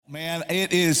Man,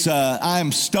 it is,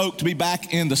 I'm stoked to be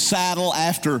back in the saddle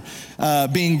after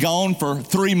being gone for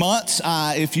 3 months.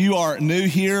 If you are new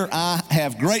here, I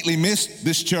have greatly missed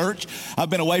this church. I've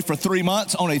been away for 3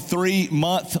 months on a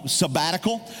 3-month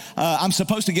sabbatical. I'm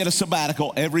supposed to get a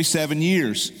sabbatical every 7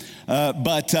 years.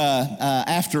 But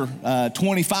after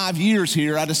 25 years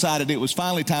here, I decided it was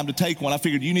finally time to take one. I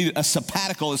figured you needed a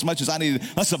sabbatical as much as I needed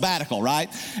a sabbatical, right?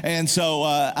 And so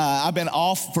I've been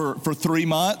off for 3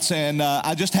 months, and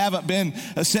I just haven't been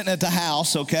sitting at the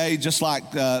house, okay, just like,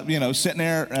 sitting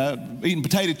there eating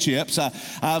potato chips.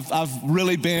 I've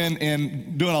really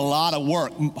been doing a lot of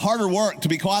work, harder work, to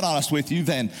be quite honest with you,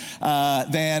 than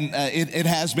it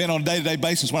has been on a day-to-day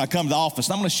basis when I come to the office.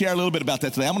 And I'm going to share a little bit about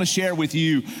that today. I'm going to share with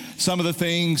you some of the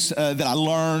things that I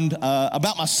learned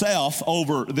about myself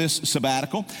over this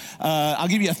sabbatical. I'll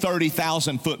give you a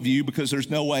 30,000-foot view because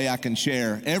there's no way I can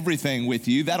share everything with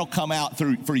you. That'll come out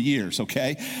for years,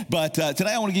 okay? But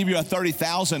today I want to give you a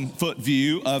 30,000-foot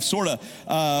view of sort of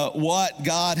what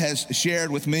God has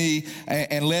shared with me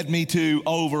and led me to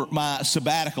over my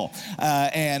sabbatical.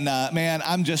 Man,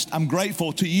 I'm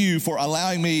grateful to you for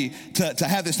allowing me to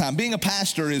have this time. Being a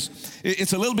pastor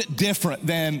it's a little bit different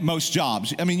than most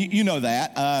jobs. I mean, you know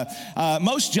that.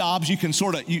 Most jobs you can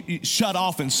sort of you shut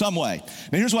off in some way.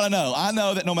 Now, here's what I know. I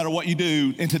know that no matter what you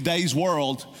do in today's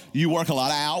world, you work a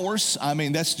lot of hours. I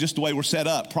mean, that's just the way we're set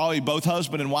up. Probably both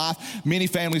husband and wife. Many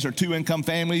families are 2-income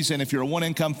families, and if you're a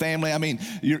 1-income family, I mean,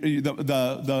 you're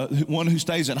the one who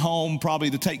stays at home probably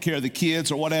to take care of the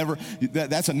kids or whatever.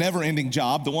 That's a never-ending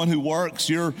job. The one who works,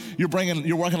 you're working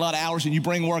a lot of hours, and you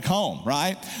bring work home,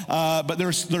 right? But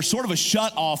there's sort of a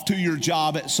shut off to your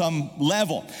job at some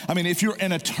level. I mean, if you're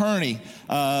an attorney,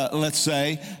 let's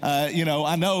say,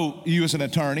 I know you as an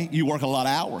attorney, you work a lot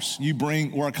of hours. You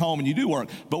bring work home and you do work.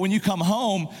 But when you come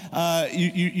home,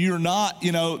 you're not,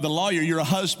 the lawyer, you're a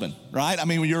husband, right? I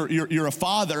mean, you're a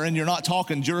father, and you're not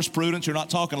talking jurisprudence, you're not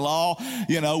talking law,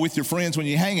 with your friends when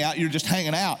you hang out, you're just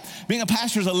hanging out. Being a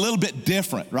pastor is a little bit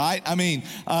different, right? I mean,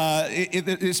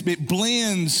 it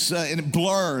blends and it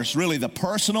blurs really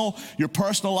your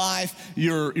personal life,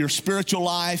 your spiritual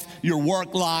life, your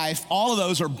work life. All of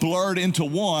those are blurred into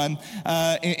one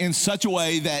in such a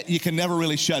way that you can never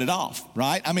really shut it off,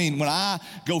 right? I mean, when I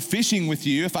go fishing with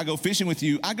you, if I go fishing with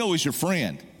you, I go as your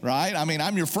friend, right? I mean,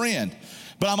 I'm your friend.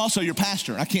 But I'm also your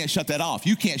pastor. I can't shut that off.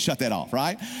 You can't shut that off,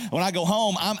 right? When I go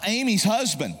home, I'm Amy's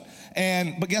husband.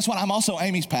 But guess what? I'm also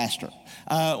Amy's pastor.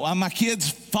 I'm my kid's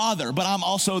father, but I'm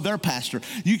also their pastor.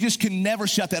 You just can never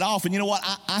shut that off. And you know what?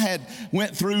 I had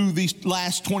went through these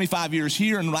last 25 years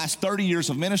here and the last 30 years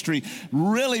of ministry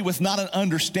really with not an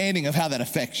understanding of how that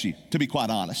affects you, to be quite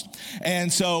honest.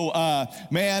 And so,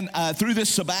 through this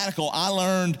sabbatical, I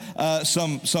learned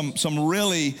some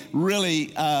really,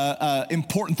 really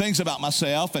important things about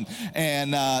myself.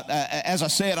 And as I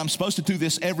said, I'm supposed to do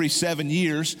this every 7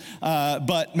 years.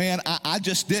 But man, I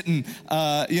just didn't,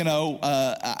 I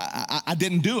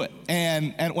didn't do it.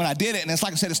 And when I did it, and it's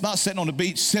like I said, it's not sitting on the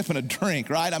beach sipping a drink,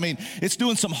 right? I mean, it's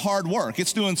doing some hard work.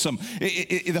 It's doing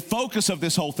the focus of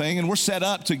this whole thing, and we're set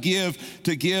up to give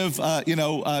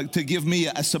me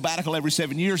a sabbatical every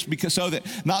 7 years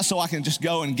not so I can just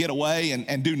go and get away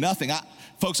and do nothing.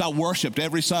 Folks, I worshiped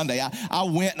every Sunday. I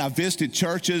went and I visited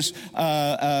churches.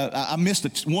 I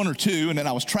missed one or two, and then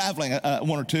I was traveling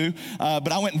one or two.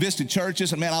 But I went and visited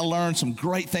churches, and man, I learned some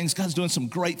great things. God's doing some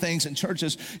great things in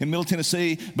churches in Middle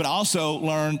Tennessee, but I also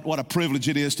learned what a privilege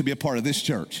it is to be a part of this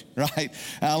church, right?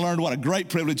 I learned what a great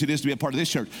privilege it is to be a part of this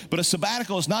church. But a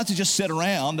sabbatical is not to just sit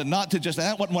around and not to just,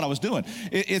 that wasn't what I was doing.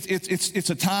 It's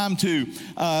a time to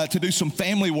do some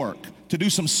family work, to do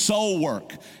some soul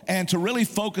work, and to really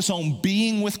focus on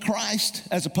being with Christ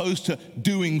as opposed to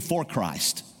doing for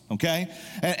Christ. Okay?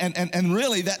 And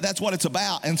really that's what it's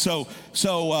about. And so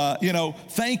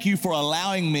thank you for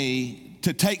allowing me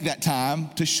to take that time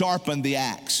to sharpen the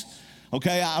axe.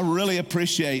 Okay, I really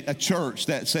appreciate a church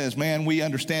that says, man, we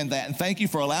understand that. And thank you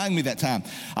for allowing me that time.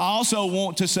 I also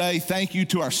want to say thank you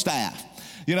to our staff.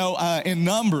 In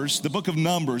Numbers, the book of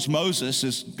Numbers,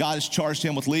 Moses, God has charged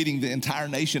him with leading the entire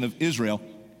nation of Israel.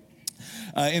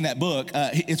 In that book,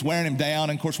 it's wearing him down.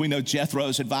 And of course, we know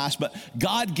Jethro's advice, but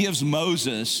God gives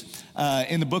Moses,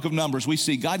 in the book of Numbers, we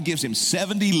see God gives him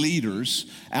 70 leaders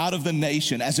out of the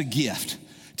nation as a gift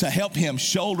to help him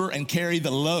shoulder and carry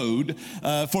the load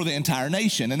for the entire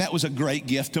nation. And that was a great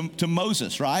gift to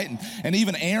Moses, right? And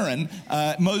even Aaron,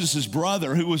 Moses'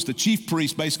 brother, who was the chief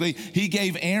priest, basically, he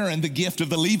gave Aaron the gift of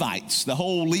the Levites, the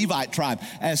whole Levite tribe,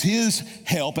 as his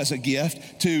help, as a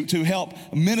gift to help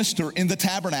minister in the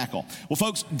tabernacle. Well,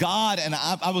 folks, God, and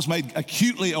I was made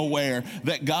acutely aware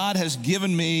that God has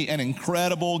given me an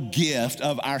incredible gift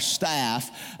of our staff,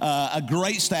 a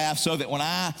great staff, so that when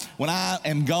I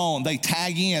am gone, they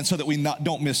tag in so that we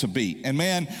don't miss a beat. And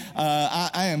man,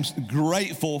 I am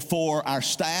grateful for our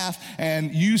staff.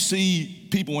 And you see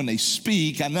people when they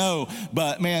speak, I know,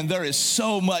 but man, there is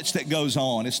so much that goes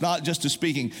on. It's not just the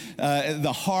speaking.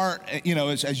 The heart,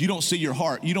 as you don't see your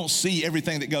heart, you don't see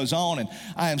everything that goes on. And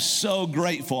I am so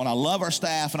grateful, and I love our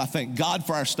staff, and I thank God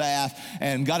for our staff,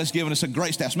 and God has given us a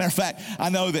great staff. As a matter of fact, I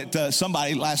know that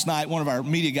somebody last night, one of our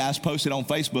media guys posted on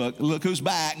Facebook, "Look who's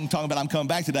back," and talking about I'm coming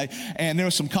back today. And there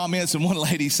were some comments, and one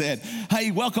lady said,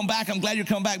 "Hey, welcome back. I'm glad you're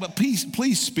coming back, but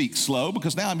please speak slow,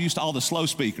 because now I'm used to all the slow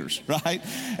speakers," right?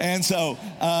 And so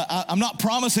I'm not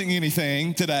promising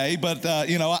anything today, but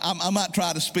I might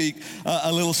try to speak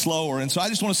a little slower. And so I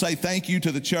just want to say thank you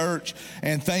to the church,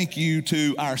 and thank you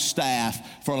to our staff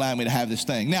for allowing me to have this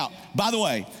thing. Now, by the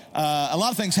way, a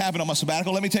lot of things happened on my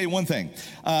sabbatical. Let me tell you one thing.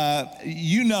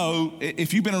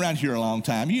 If you've been around here a long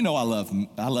time,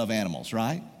 I love animals,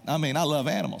 right? I mean, I love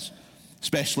animals,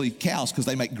 especially cows, because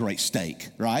they make great steak,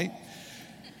 right?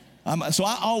 So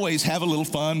I always have a little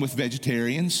fun with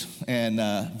vegetarians and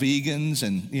vegans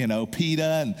and PETA,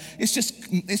 and it's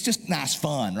just nice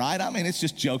fun, right? I mean, it's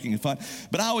just joking and fun,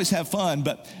 but I always have fun.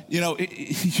 But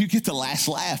you get the last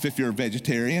laugh if you're a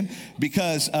vegetarian,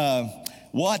 because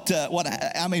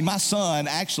my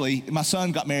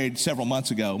son got married several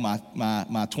months ago. My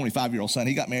 25-year-old son,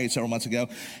 he got married several months ago.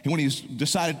 And when he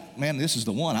decided, man, this is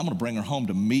the one, I'm going to bring her home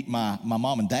to meet my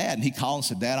mom and dad. And he called and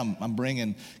said, "Dad, I'm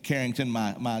bringing Carrington,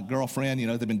 my girlfriend.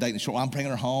 They've been dating short. I'm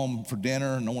bringing her home for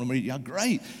dinner, and I want to meet you." "Yeah,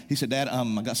 great." He said, "Dad,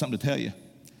 I got something to tell you."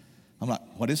 I'm like,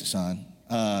 "What is it, son?"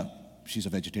 "She's a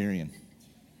vegetarian."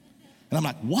 And I'm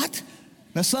like, "What?"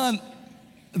 Now, son,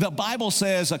 the Bible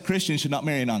says a Christian should not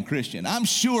marry a non-Christian. I'm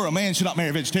sure a man should not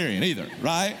marry a vegetarian either,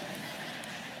 right?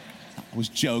 I was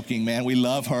joking, man. We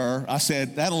love her. I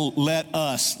said, that'll let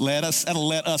us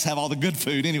have all the good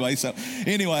food anyway. So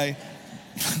anyway,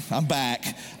 I'm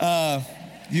back.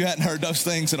 You hadn't heard those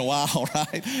things in a while,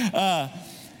 right?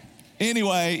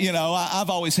 Anyway, I've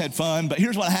always had fun, but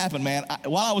here's what happened, man.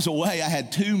 While I was away, I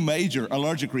had 2 major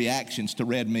allergic reactions to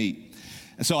red meat.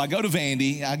 And so I go to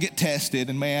Vandy, I get tested,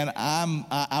 and man,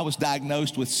 I was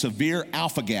diagnosed with severe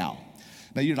alpha-gal.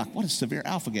 Now you're like, what is severe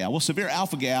alpha-gal? Well, severe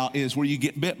alpha-gal is where you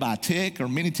get bit by a tick or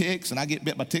many ticks, and I get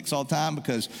bit by ticks all the time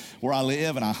because where I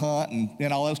live and I hunt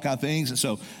and all those kind of things. And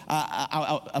so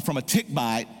I from a tick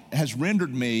bite has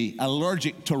rendered me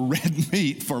allergic to red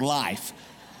meat for life.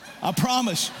 I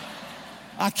promise,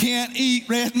 I can't eat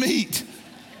red meat.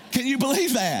 Can you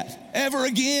believe that? Ever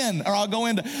again? Or I'll go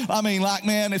into,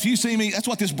 man, if you see me, that's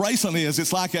what this bracelet is.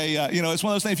 It's like it's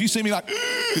one of those things. If you see me, like,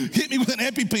 hit me with an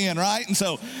EpiPen, right? And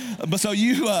so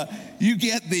you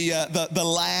get the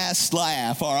last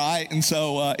laugh, all right? And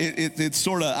so it's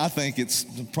sort of, I think it's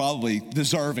probably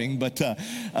deserving, but so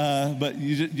I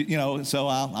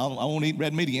won't eat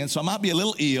red meat again. So I might be a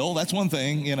little ill. That's one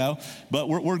thing, but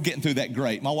we're getting through that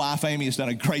great. My wife, Amy, has done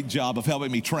a great job of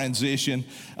helping me transition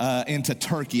into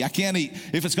turkey. I can't eat,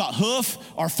 if it's got hoof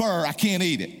or fur, I can't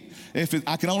eat it.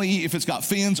 I can only eat if it's got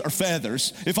fins or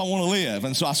feathers if I want to live.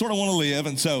 And so I sort of want to live.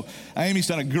 And so Amy's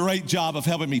done a great job of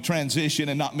helping me transition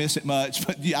and not miss it much.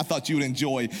 But yeah, I thought you would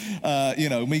enjoy,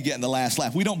 me getting the last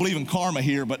laugh. We don't believe in karma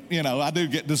here, but, I do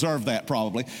deserve that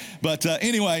probably. But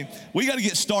anyway, we got to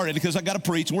get started because I got to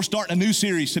preach. We're starting a new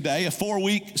series today, a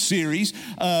 4-week series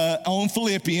on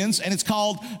Philippians, and it's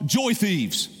called Joy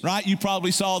Thieves, right? You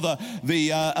probably saw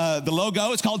the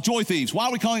logo. It's called Joy Thieves. Why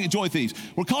are we calling it Joy Thieves?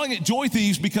 We're calling it Joy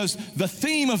Thieves because the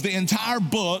theme of the entire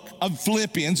book of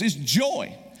Philippians is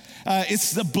joy. It's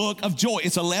the book of joy.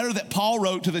 It's a letter that Paul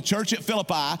wrote to the church at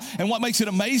Philippi. And what makes it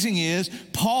amazing is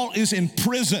Paul is in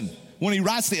prison when he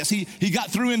writes this. He got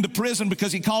through into prison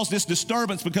because he caused this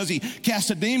disturbance because he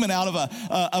cast a demon out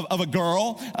of a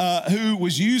girl who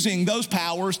was using those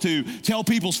powers to tell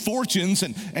people's fortunes,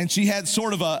 and she had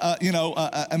sort of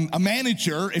a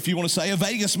manager, if you want to say, a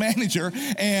Vegas manager,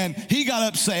 and he got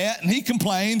upset and he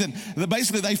complained, and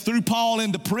basically they threw Paul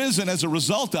into prison as a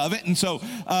result of it. And so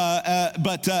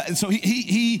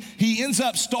he ends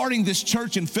up starting this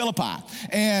church in Philippi.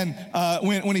 And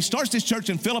when he starts this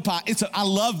church in Philippi, I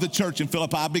love the church church in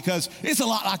Philippi because it's a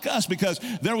lot like us, because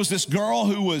there was this girl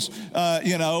who was,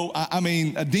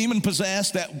 a demon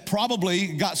possessed that probably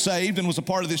got saved and was a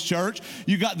part of this church.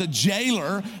 You got the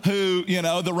jailer who,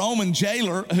 the Roman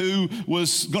jailer who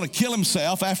was going to kill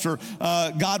himself after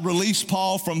God released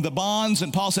Paul from the bonds.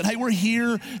 And Paul said, hey, we're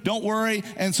here, don't worry.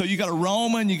 And so you got a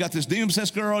Roman, you got this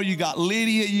demon-possessed girl, you got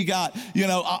Lydia, you got,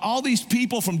 all these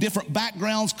people from different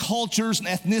backgrounds, cultures, and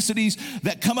ethnicities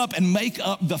that come up and make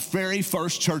up the very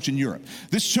first church in Europe.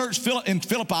 This church in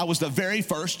Philippi was the very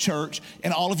first church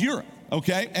in all of Europe.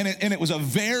 Okay, and it was a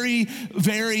very,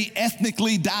 very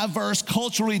ethnically diverse,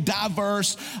 culturally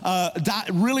diverse,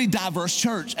 really diverse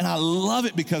church, and I love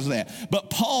it because of that. But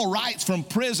Paul writes from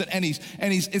prison, and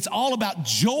it's all about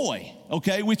joy,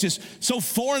 okay, which is so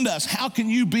foreign to us. How can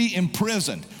you be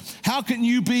imprisoned? How can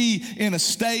you be in a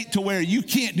state to where you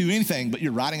can't do anything, but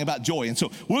you're writing about joy? And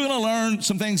so we're going to learn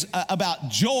some things about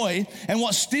joy and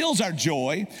what steals our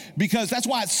joy, because that's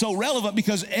why it's so relevant,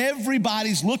 because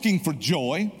everybody's looking for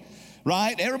joy.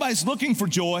 Right? Everybody's looking for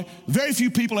joy. Very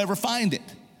few people ever find it.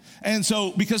 And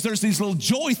so, because there's these little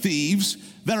joy thieves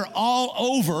that are all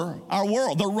over our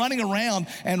world. They're running around,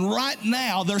 and right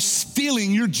now they're stealing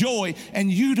your joy,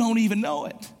 and you don't even know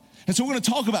it. And so we're going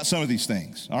to talk about some of these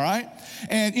things, all right?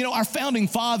 And, our founding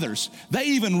fathers, they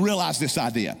even realized this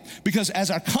idea, because as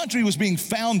our country was being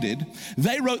founded,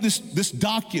 they wrote this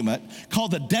document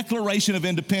called the Declaration of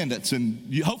Independence.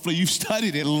 And hopefully you've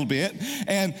studied it a little bit.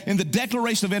 And in the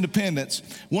Declaration of Independence,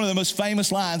 one of the most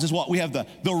famous lines is what? We have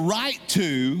the right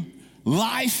to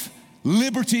life,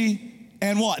 liberty,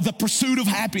 and what? The pursuit of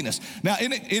happiness. Now,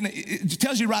 it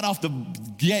tells you right out of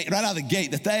the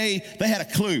gate that they had a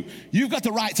clue. You've got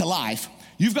the right to life.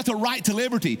 You've got the right to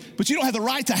liberty, but you don't have the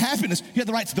right to happiness. You have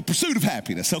the right to the pursuit of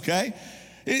happiness, okay?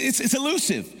 It's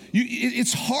elusive.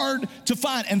 It's hard to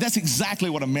find, and that's exactly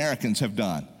what Americans have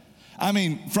done. I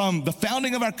mean, from the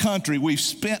founding of our country, we've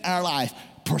spent our life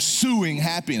pursuing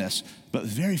happiness, but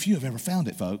very few have ever found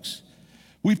it, folks.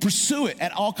 We pursue it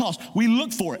at all costs. We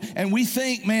look for it, and we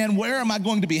think, man, where am I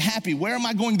going to be happy? Where am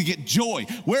I going to get joy?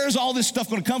 Where is all this stuff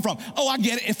going to come from? Oh, I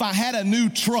get it. If I had a new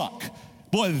truck,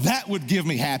 boy, that would give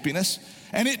me happiness.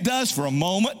 And it does for a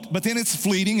moment, but then it's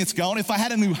fleeting, it's gone. If I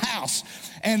had a new house,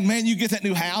 and man, you get that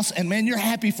new house, and man, you're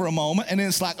happy for a moment, and then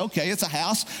it's like, okay, it's a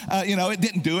house, it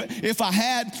didn't do it. If I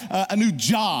had a new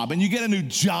job, and you get a new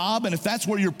job, and if that's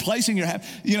where you're placing your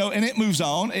and it moves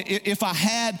on. If I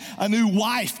had a new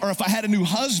wife, or if I had a new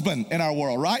husband in our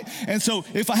world, right? And so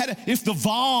if the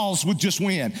Vols would just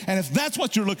win, and if that's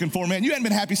what you're looking for, man, you hadn't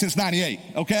been happy since 98,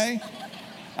 okay?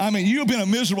 I mean, you've been a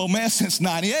miserable mess since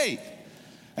 98.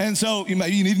 And so you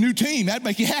need a new team. That'd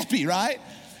make you happy, right?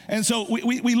 And so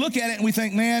we look at it and we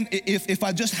think, man, if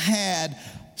I just had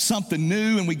something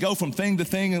new, and we go from thing to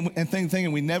thing and thing to thing,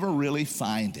 and we never really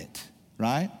find it,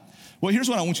 right? Well, here's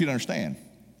what I want you to understand.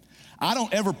 I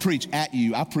don't ever preach at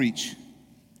you. I preach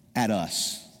at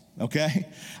us, okay?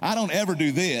 I don't ever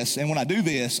do this, and when I do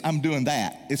this, I'm doing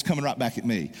that. It's coming right back at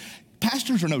me.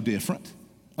 Pastors are no different.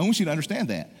 I want you to understand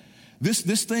that.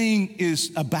 This thing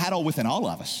is a battle within all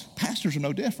of us. Pastors are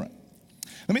no different.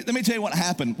 Let me tell you what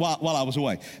happened while I was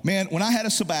away. Man, when I had a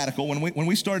sabbatical, when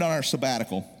we started on our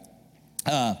sabbatical,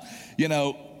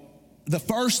 the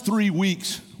first 3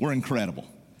 weeks were incredible.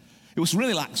 It was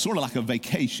really sort of like a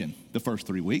vacation, the first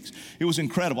 3 weeks. It was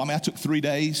incredible. I mean, I took 3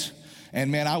 days,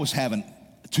 and man, I was having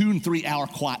 2 and 3 hour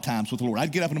quiet times with the Lord.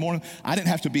 I'd get up in the morning. I didn't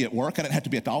have to be at work. I didn't have to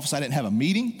be at the office. I didn't have a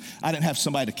meeting. I didn't have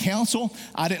somebody to counsel.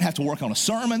 I didn't have to work on a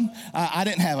sermon. I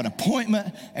didn't have an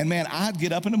appointment. And man, I'd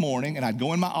get up in the morning, and I'd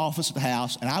go in my office at the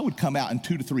house, and I would come out in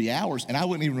 2 to 3 hours, and I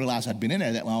wouldn't even realize I'd been in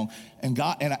there that long. And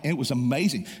it was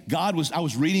amazing. I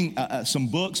was reading some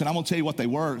books, and I'm going to tell you what they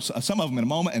were, some of them in a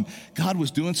moment, and God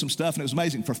was doing some stuff, and it was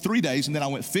amazing for 3 days. And then I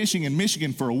went fishing in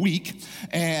Michigan for a week,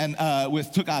 and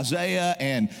took Isaiah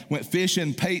and went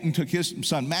fishing. Peyton took his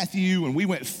son Matthew, and we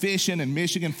went fishing in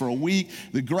Michigan for a week.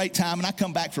 The great time, and I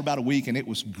come back for about a week, and it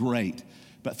was great.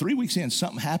 But 3 weeks in,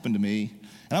 something happened to me,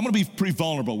 and I'm going to be pretty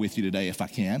vulnerable with you today if I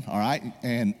can, all right?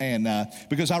 And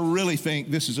because I really think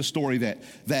this is a story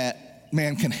that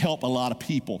man can help a lot of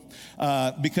people.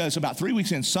 Because about 3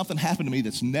 weeks in, something happened to me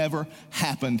that's never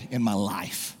happened in my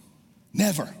life.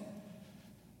 Never.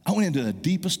 I went into the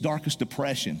deepest, darkest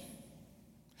depression.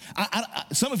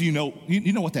 Some of you know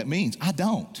what that means. I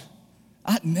don't.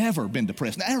 I've never been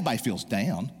depressed. Now, everybody feels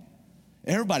down.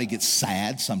 Everybody gets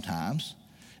sad sometimes.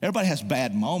 Everybody has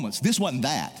bad moments. This wasn't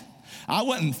that. I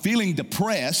wasn't feeling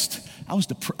depressed. I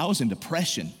was in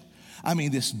depression. I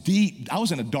mean, I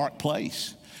was in a dark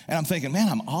place. And I'm thinking, man,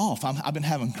 I'm off. I've been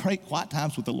having great quiet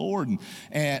times with the Lord.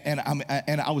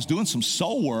 And I was doing some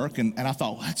soul work, and I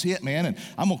thought, well, that's it, man. And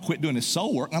I'm going to quit doing this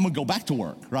soul work, and I'm going to go back to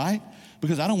work, right?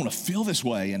 Because I don't want to feel this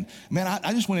way. And, man,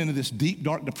 I just went into this deep,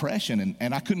 dark depression,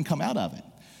 and I couldn't come out of it.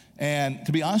 And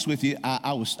to be honest with you,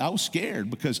 I was scared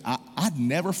because I'd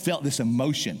never felt this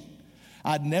emotion.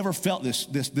 I'd never felt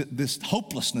this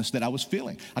hopelessness that I was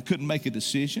feeling. I couldn't make a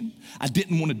decision. I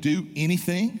didn't want to do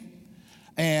anything.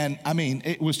 And I mean,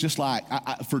 it was just like,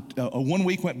 for 1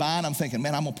 week went by and I'm thinking,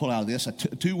 man, I'm gonna pull out of this.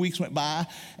 2 weeks went by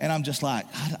and I'm just like,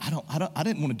 I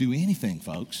didn't want to do anything,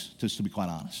 folks, just to be quite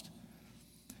honest.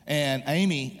 And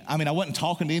Amy, I mean, I wasn't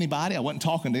talking to anybody. I wasn't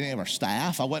talking to any of our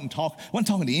staff. I wasn't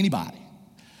talking to anybody.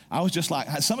 I was just like,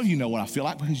 some of you know what I feel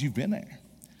like because you've been there.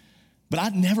 But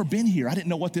I'd never been here. I didn't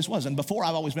know what this was. And before,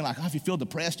 I've always been like, if you feel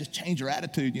depressed, just change your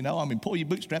attitude, you know? I mean, pull your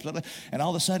bootstraps up. And all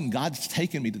of a sudden, God's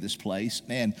taken me to this place.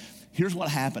 And here's what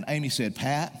happened. Amy said,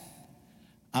 Pat,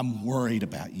 I'm worried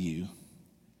about you.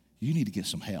 You need to get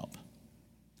some help.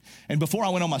 And before I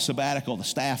went on my sabbatical, the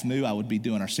staff knew I would be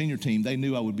doing, our senior team, they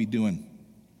knew I would be doing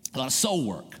a lot of soul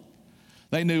work.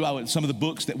 They knew some of the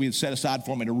books that we had set aside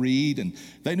for me to read, and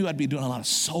they knew I'd be doing a lot of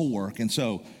soul work. And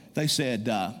so they said,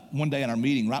 one day in our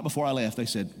meeting, right before I left, they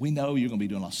said, we know you're going to be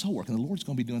doing a lot of soul work, and the Lord's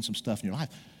going to be doing some stuff in your life.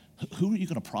 Who are you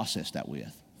going to process that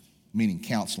with? Meaning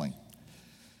counseling.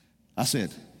 I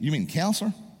said, you mean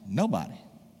counselor? Nobody.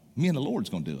 Me and the Lord's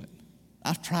going to do it.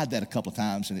 I've tried that a couple of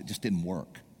times, and it just didn't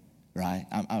work, right?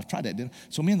 I've tried that.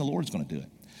 So me and the Lord's going to do it.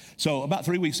 So about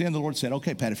 3 weeks in, the Lord said,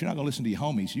 okay, Pat, if you're not going to listen to your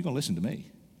homies, you're going to listen to me.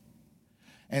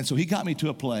 And so he got me to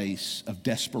a place of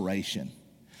desperation.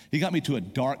 He got me to a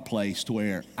dark place to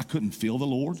where I couldn't feel the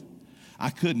Lord.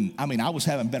 I was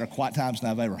having better quiet times than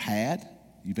I've ever had.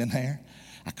 You've been there?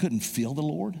 I couldn't feel the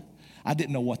Lord. I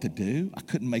didn't know what to do. I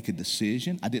couldn't make a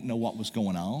decision. I didn't know what was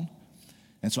going on.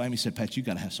 And so Amy said, Pat, you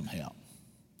got to have some help.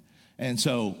 And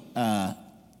so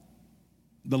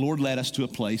the Lord led us to a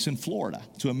place in Florida,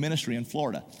 to a ministry in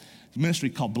Florida. It's a ministry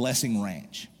called Blessing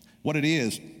Ranch. What it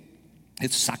is,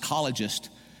 it's psychologists,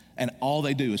 and all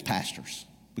they do is pastors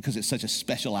because it's such a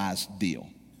specialized deal.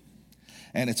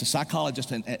 And it's a psychologist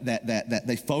that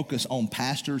they focus on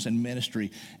pastors and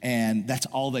ministry, and that's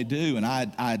all they do. And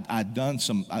I'd done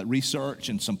some research,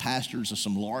 and some pastors of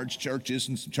some large churches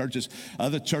and some churches,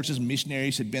 other churches,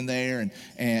 missionaries had been there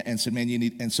and said, man, you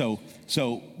need, and so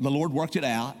the Lord worked it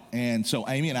out. And so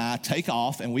Amy and I take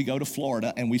off and we go to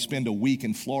Florida and we spend a week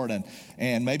in Florida.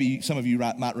 And maybe some of you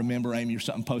might remember, Amy, or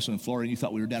something posted in Florida and you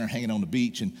thought we were down there hanging on the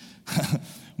beach, and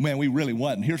man, we really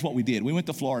wasn't. Here's what we did. We went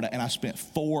to Florida and I spent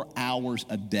 4 hours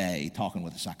a day talking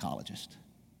with a psychologist.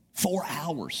 4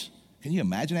 hours. Can you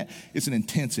imagine that? It's an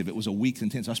intensive. It was a week's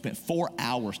intensive. I spent 4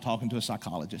 hours talking to a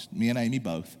psychologist, me and Amy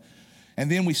both. And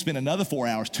then we spent another 4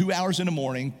 hours, 2 hours in the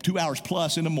morning, 2 hours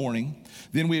plus in the morning.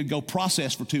 Then we'd go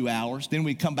process for 2 hours. Then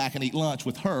we'd come back and eat lunch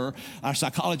with her, our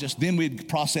psychologist. Then we'd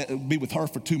be with her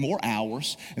for 2 more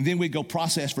hours. And then we'd go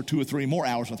process for 2 or 3 more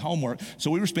hours with homework. So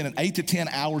we were spending 8 to 10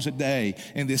 hours a day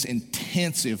in this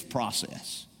intensive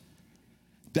process.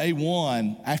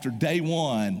 After day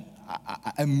one,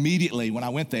 I immediately when I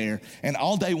went there, and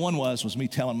all day one was me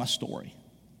telling my story.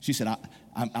 She said,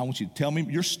 I want you to tell me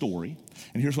your story,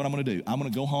 and here's what I'm going to do. I'm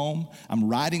going to go home. I'm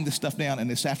writing this stuff down, and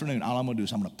this afternoon, all I'm going to do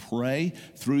is I'm going to pray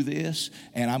through this,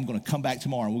 and I'm going to come back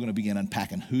tomorrow, and we're going to begin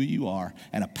unpacking who you are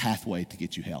and a pathway to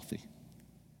get you healthy.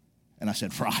 And I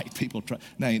said, right, people try.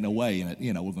 No, ain't no way,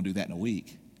 we're going to do that in a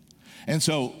week. And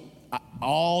so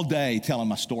all day telling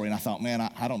my story, and I thought, man,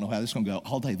 I don't know how this is going to go.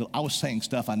 All day, I was saying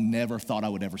stuff I never thought I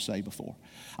would ever say before.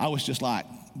 I was just like,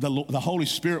 the Holy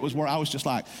Spirit was where I was just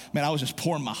like, man, I was just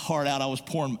pouring my heart out. I was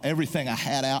pouring everything I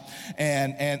had out.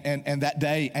 And that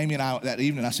day, Amy and I, that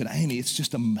evening, I said, Amy, it's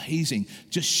just amazing.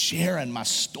 Just sharing my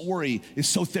story is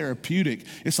so therapeutic.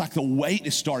 It's like the weight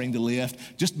is starting to lift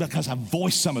just because I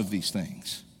voiced some of these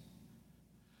things.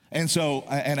 And so,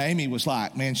 and Amy was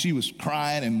like, man, she was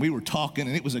crying and we were talking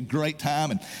and it was a great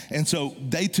time. And so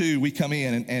day 2, we come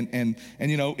in and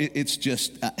it's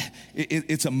just,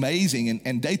 it's amazing.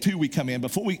 And day 2, we come in,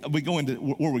 before we go into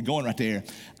where we're going right there,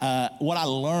 what I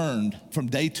learned from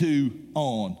day 2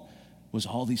 on was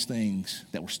all these things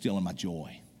that were stealing my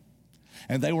joy.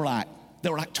 And they were like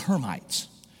termites.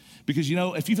 Because,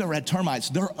 if you've ever had termites,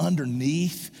 they're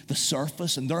underneath the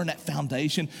surface and they're in that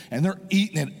foundation and they're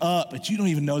eating it up, but you don't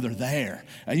even know they're there.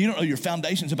 And you don't know your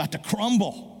foundation's about to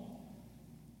crumble,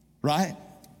 right?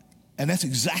 And that's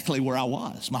exactly where I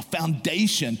was. My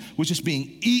foundation was just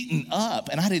being eaten up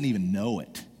and I didn't even know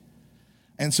it.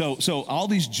 And so all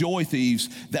these joy thieves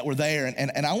that were there,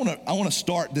 and I want to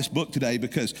start this book today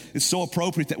because it's so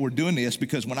appropriate that we're doing this,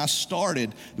 because when I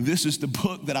started, this is the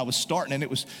book that I was starting, and it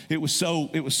was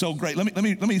so great. Let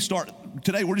me start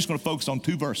today. We're just going to focus on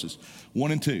 2 verses,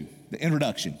 1 and 2, the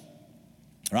introduction.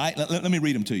 All right, let me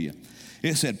read them to you.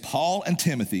 It said, Paul and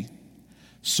Timothy,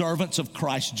 servants of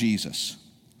Christ Jesus,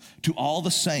 to all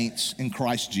the saints in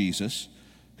Christ Jesus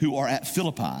who are at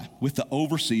Philippi with the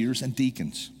overseers and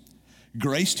deacons.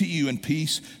 Grace to you and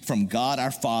peace from God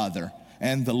our Father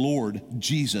and the Lord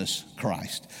Jesus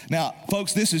Christ. Now,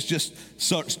 folks, this is just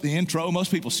the intro. Most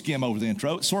people skim over the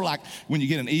intro. It's sort of like when you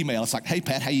get an email. It's like, hey,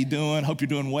 Pat, how you doing? Hope you're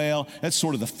doing well. That's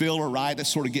sort of the filler, right? That's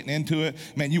sort of getting into it.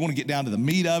 Man, you want to get down to the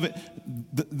meat of it.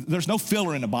 There's no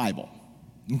filler in the Bible.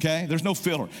 Okay, there's no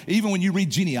filler. Even when you read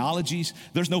genealogies,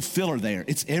 there's no filler there.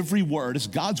 It's every word. It's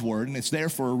God's word, and it's there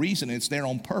for a reason. It's there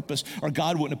on purpose, or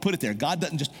God wouldn't have put it there. God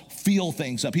doesn't just fill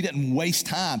things up. He doesn't waste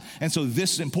time. And so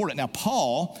this is important. Now,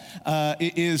 Paul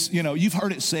is, you've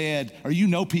heard it said, or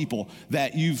people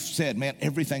that you've said, man,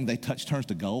 everything they touch turns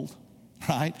to gold,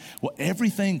 right? Well,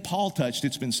 everything Paul touched,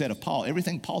 it's been said of Paul,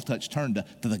 everything Paul touched turned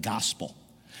to the gospel.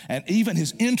 And even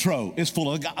his intro is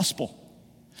full of the gospel.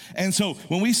 And so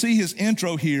when we see his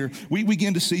intro here, we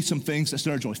begin to see some things that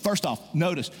stir joy. First off,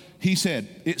 notice, he said,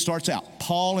 it starts out,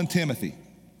 Paul and Timothy.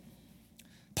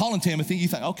 Paul and Timothy, you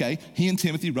think, okay, he and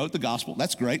Timothy wrote the gospel.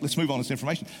 That's great. Let's move on to this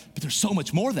information. But there's so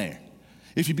much more there.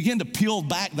 If you begin to peel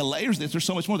back the layers, there's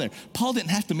so much more there. Paul didn't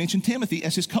have to mention Timothy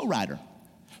as his co-writer.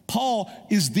 Paul's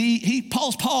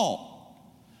Paul.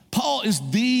 Paul is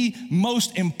the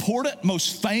most important,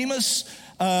 most famous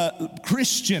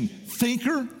Christian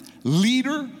thinker,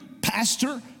 leader,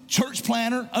 pastor, church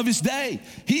planter of his day.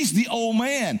 He's the old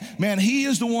man. Man, he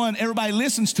is the one everybody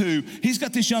listens to. He's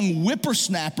got this young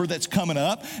whippersnapper that's coming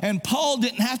up, and Paul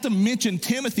didn't have to mention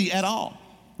Timothy at all,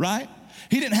 right?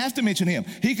 He didn't have to mention him.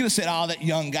 He could have said, oh, that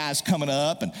young guy's coming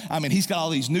up, and he's got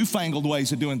all these newfangled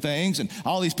ways of doing things, and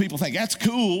all these people think that's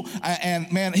cool,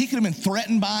 and man, he could have been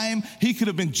threatened by him. He could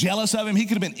have been jealous of him. He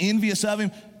could have been envious of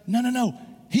him. No.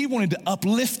 He wanted to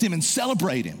uplift him and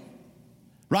celebrate him.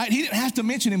 Right? He didn't have to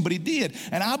mention him, but he did.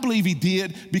 And I believe he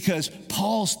did because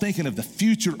Paul's thinking of the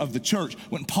future of the church.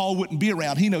 When Paul wouldn't be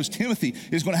around, he knows Timothy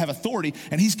is going to have authority,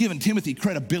 and he's giving Timothy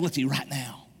credibility right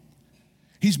now.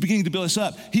 He's beginning to build this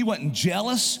up. He wasn't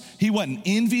jealous. He wasn't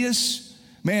envious.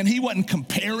 Man, he wasn't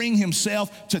comparing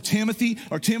himself to Timothy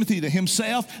or Timothy to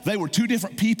himself. They were 2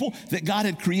 different people that God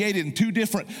had created in 2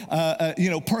 different,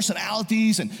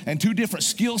 personalities and 2 different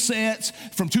skill sets,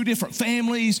 from 2 different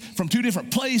families, from 2 different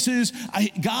places.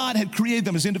 God had created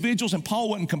them as individuals, and Paul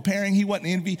wasn't comparing. He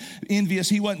wasn't envious.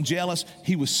 He wasn't jealous.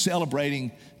 He was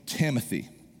celebrating Timothy,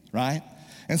 right?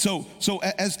 And so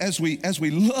as we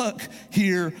look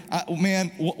here,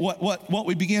 what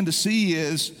we begin to see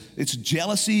is it's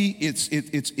jealousy,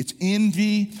 it's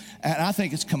envy, and I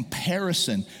think it's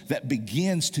comparison that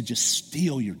begins to just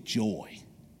steal your joy.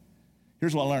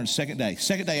 Here's what I learned second day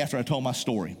after I told my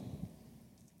story.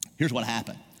 Here's what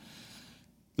happened.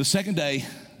 The second day,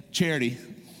 Charity,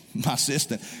 my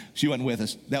assistant, she wasn't with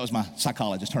us. That was my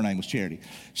psychologist. Her name was Charity.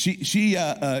 She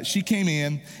came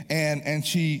in and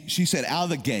she said out of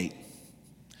the gate,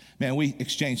 man, we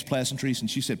exchanged pleasantries, and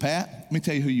she said, Pat, let me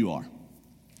tell you who you are.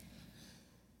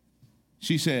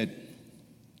 She said,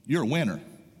 you're a winner. And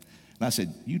I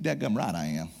said, you dadgum right I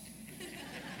am.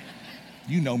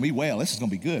 You know me well. This is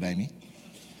going to be good, Amy.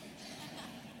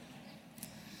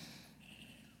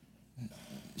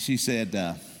 She said,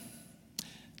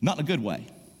 not in a good way.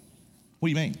 What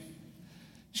do you mean?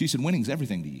 She said, winning's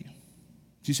everything to you.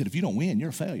 She said, if you don't win, you're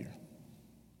a failure.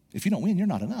 If you don't win, you're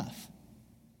not enough.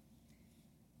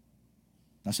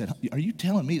 I said, are you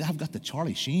telling me that I've got the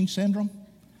Charlie Sheen syndrome?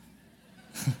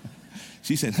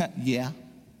 She said, yeah.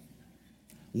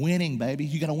 Winning, baby,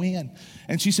 you got to win.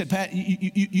 And she said, Pat,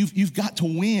 you've got to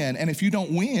win, and if you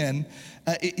don't win,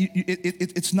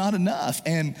 it's not enough.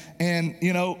 And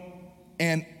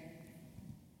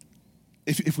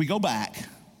if we go back,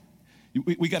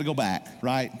 we got to go back,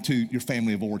 right, to your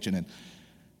family of origin. And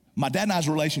my dad and I's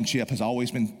relationship has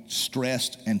always been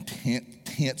stressed and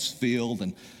tense-filled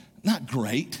and not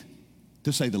great,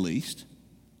 to say the least,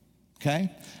 okay?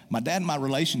 My dad and my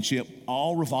relationship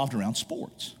all revolved around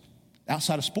sports.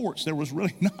 Outside of sports, there was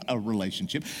really not a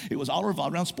relationship. It was all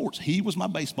revolved around sports. He was my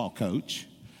baseball coach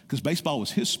because baseball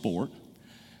was his sport,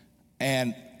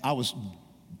 and I was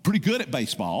pretty good at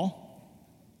baseball,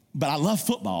 but I love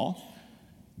football.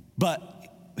 But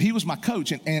he was my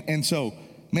coach, and so,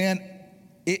 man,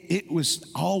 it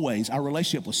was always, our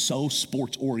relationship was so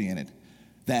sports-oriented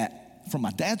that from my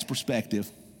dad's perspective,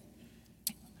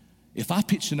 if I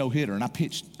pitched a no-hitter, and I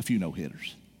pitched a few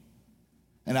no-hitters,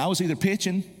 and I was either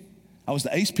pitching, I was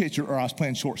the ace pitcher, or I was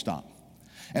playing shortstop.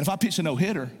 And if I pitched a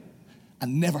no-hitter, I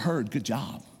never heard, good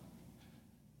job.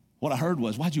 What I heard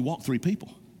was, why'd you walk 3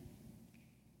 people?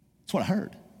 That's what I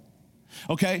heard.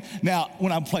 Okay, now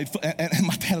when I played, and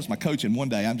my dad was my coach, and one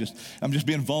day I'm just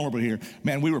being vulnerable here.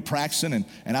 Man, we were practicing,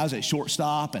 and I was at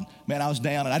shortstop, and man, I was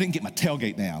down, and I didn't get my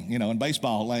tailgate down. You know, in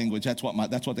baseball language, that's what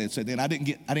they had said then. I didn't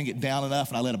get down enough,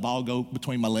 and I let a ball go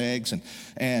between my legs,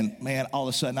 and man, all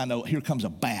of a sudden I know here comes a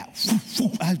bat.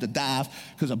 I had to dive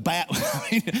because a bat.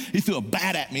 He threw a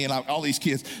bat at me, and all these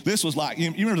kids. This was like,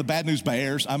 you remember the Bad News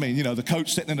Bears? I mean, you know, the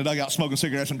coach sitting in the dugout smoking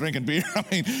cigarettes and drinking beer. I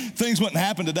mean, things wouldn't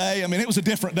happen today. I mean, it was a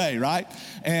different day, right?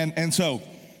 And so,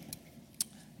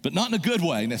 but not in a good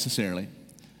way necessarily.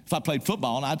 If I played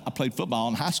football, and I played football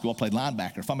in high school, I played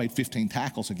linebacker. If I made 15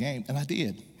 tackles a game, and I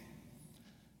did.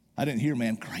 I didn't hear,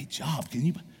 man, great job.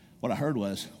 What I heard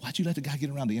was, why'd you let the guy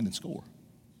get around the end and score?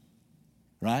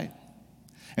 Right?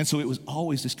 And so it was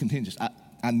always this contingent.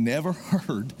 I never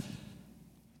heard,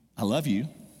 I love you.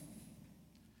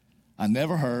 I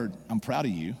never heard, I'm proud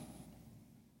of you.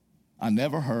 I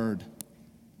never heard,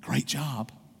 great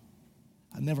job.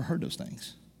 I never heard those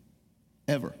things,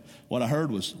 ever. What I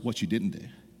heard was what you didn't do.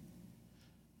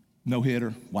 No hitter,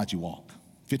 why'd you walk?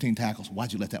 15 tackles,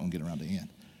 why'd you let that one get around the end?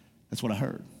 That's what I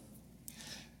heard.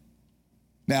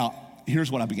 Now, here's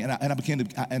what I began,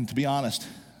 and to be honest,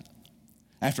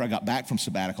 after I got back from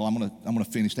sabbatical, I'm gonna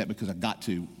finish that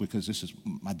because this is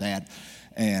my dad.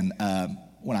 And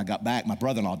when I got back, my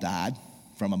brother-in-law died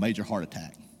from a major heart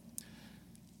attack.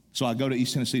 So I go to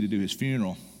East Tennessee to do his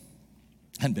funeral.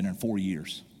 I hadn't been there in 4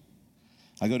 years.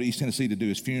 I go to East Tennessee to do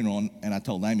his funeral, and I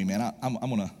told Amy, man, I'm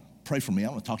going to pray for me. I'm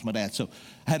going to talk to my dad. So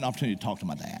I had an opportunity to talk to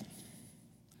my dad.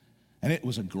 And it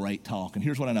was a great talk. And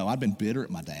here's what I know. I'd been bitter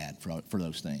at my dad for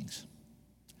those things.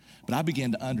 But I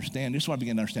began to understand, this is what I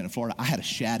began to understand in Florida. I had a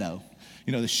shadow.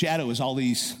 You know, the shadow is all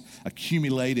these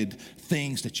accumulated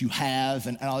things that you have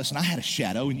and all this. And I had a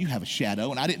shadow, and you have a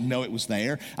shadow, and I didn't know it was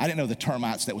there. I didn't know the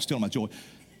termites that was stealing my joy.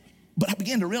 But I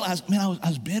began to realize, man, I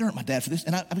was bitter at my dad for this.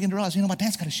 And I began to realize, my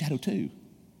dad's got a shadow too.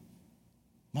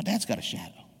 My dad's got a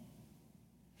shadow.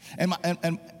 And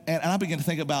I began to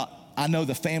think about, I know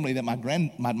the family that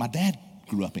my dad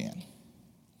grew up in.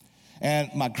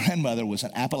 And my grandmother was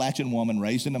an Appalachian woman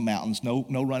raised in the mountains,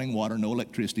 no running water, no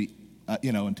electricity,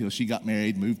 until she got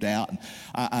married, moved out, and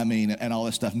and all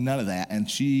that stuff, none of that. And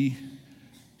she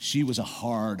was a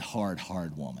hard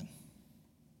woman.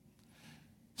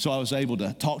 So I was able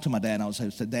to talk to my dad, and I was able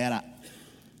to say, Dad,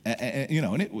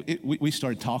 we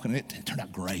started talking, and it turned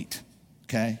out great,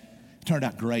 okay? It turned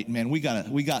out great, man. We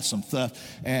got some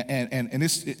stuff, and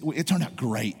it turned out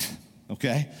great,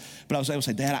 okay? But I was able to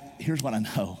say, Dad, here's what I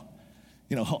know.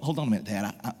 Hold on a minute,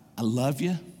 Dad. I love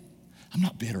you. I'm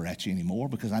not bitter at you anymore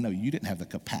because I know you didn't have the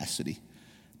capacity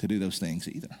to do those things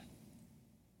either.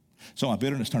 So my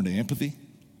bitterness turned to empathy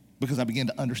because I began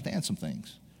to understand some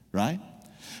things, right?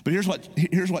 But here's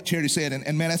what Charity said,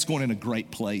 and man, that's going in a great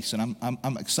place, and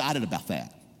I'm excited about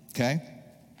that, okay?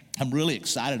 I'm really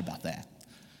excited about that.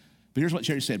 But here's what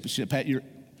Charity said. She said, Pat,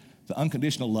 the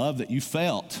unconditional love that you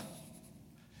felt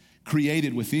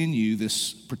created within you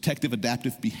this protective,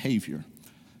 adaptive behavior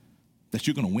that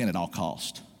you're going to win at all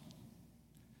cost.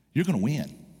 You're going to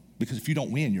win because if you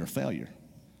don't win, you're a failure.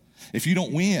 If you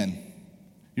don't win,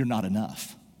 you're not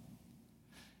enough.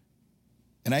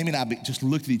 And Amy and I just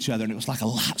looked at each other, and it was like a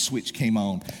light switch came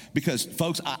on. Because,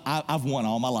 folks, I've won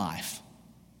all my life.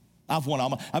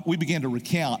 We began to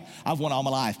recount, I've won all my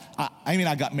life. Amy and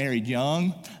I got married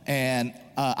young, and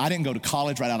I didn't go to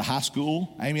college right out of high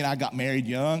school. Amy and I got married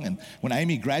young, and when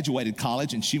Amy graduated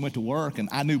college and she went to work, and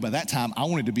I knew by that time I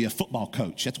wanted to be a football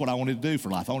coach. That's what I wanted to do for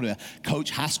life. I wanted to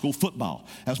coach high school football.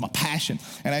 That was my passion.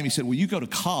 And Amy said, well, you go to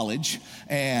college,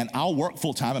 and I'll work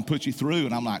full time and put you through.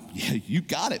 And I'm like, yeah, you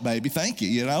got it, baby. Thank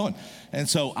you, And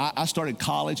so I started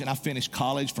college, and I finished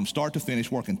college from start to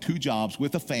finish, working 2 jobs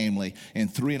with a family in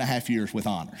 3.5 years with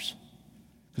honors.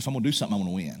 Because if I'm going to do something, I want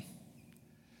to win.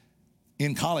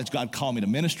 In college, God called me to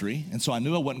ministry, and so I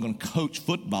knew I wasn't going to coach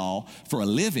football for a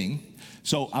living,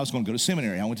 so I was going to go to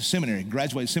seminary. I went to seminary,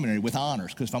 graduated seminary with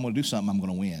honors, because if I'm going to do something, I'm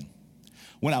going to win.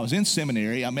 When I was in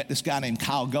seminary, I met this guy named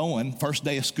Kyle Goen, first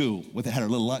day of school. We had our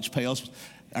little lunch pails.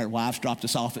 Our wives dropped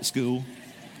us off at school.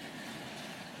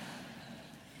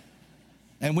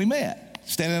 And we met,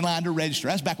 standing in line to register.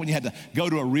 That's back when you had to go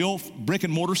to a real brick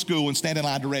and mortar school and stand in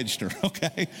line to register,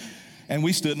 okay? And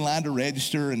we stood in line to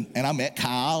register, and I met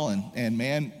Kyle, and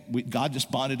man, God just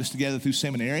bonded us together through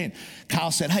seminary. And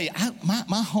Kyle said, hey,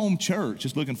 my home church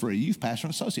is looking for a youth pastor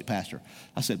and associate pastor.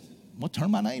 I said, well,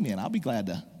 turn my name in. I'll be glad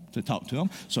to to talk to them.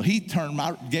 So he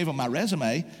gave them my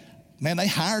resume. Man, they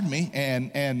hired me,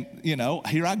 and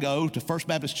here I go to First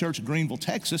Baptist Church of Greenville,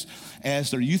 Texas, as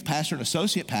their youth pastor and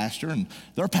associate pastor, and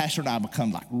their pastor and I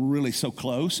become like really so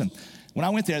close. And when I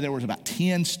went there was about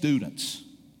 10 students,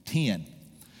 10.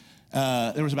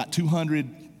 There was about 200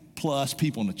 plus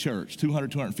people in the church,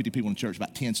 250 people in the church,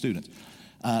 about 10 students.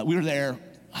 We were there,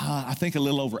 I think a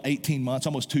little over 18 months,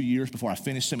 almost 2 years before I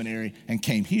finished seminary and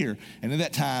came here. And in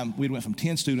that time, we went from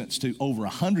 10 students to over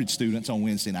 100 students on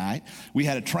Wednesday night. We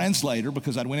had a translator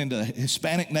because I went into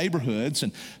Hispanic neighborhoods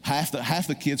and half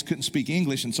the kids couldn't speak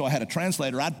English. And so I had a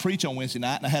translator. I'd preach on Wednesday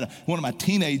night, and I had one of my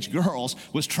teenage girls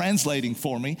was translating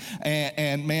for me.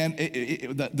 And man,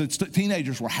 the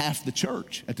teenagers were half the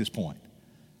church at this point.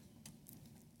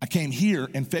 I came here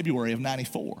in February of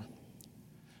 94.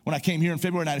 When I came here in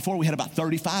February 94, we had about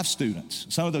 35 students.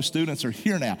 Some of those students are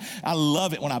here now. I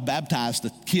love it when I baptize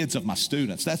the kids of my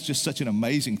students. That's just such an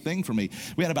amazing thing for me.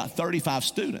 We had about 35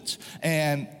 students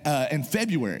and in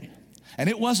February. And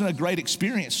it wasn't a great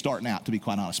experience starting out, to be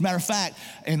quite honest. Matter of fact,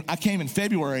 I came in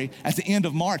February. At the end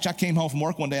of March, I came home from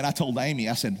work one day and I told Amy,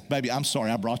 I said, baby, I'm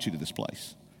sorry I brought you to this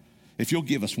place. If you'll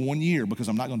give us 1 year, because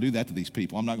I'm not going to do that to these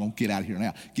people. I'm not going to get out of here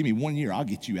now. Give me 1 year, I'll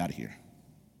get you out of here.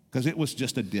 Because it was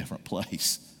just a different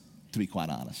place, to be quite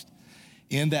honest.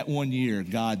 In that 1 year,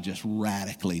 God just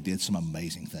radically did some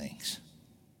amazing things.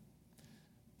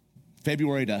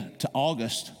 February to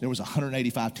August, there was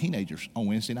 185 teenagers on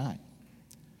Wednesday night.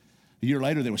 A year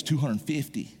later, there was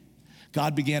 250.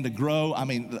 God began to grow. I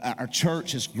mean, our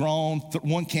church has grown,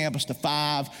 one campus to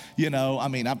 5. We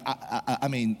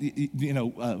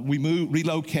moved,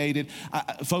 relocated.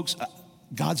 Folks,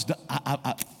 God's done,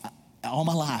 all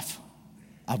my life,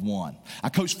 I've won. I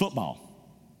coached football,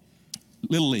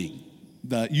 Little League,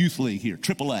 the youth league here,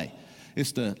 AAA.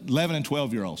 It's the 11 and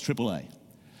 12-year-olds, AAA.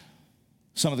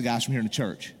 Some of the guys from here in the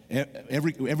church.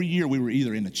 Every year we were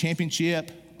either in the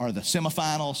championship or the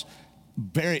semifinals.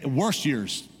 Worst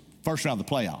years, first round of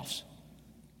the playoffs.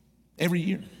 Every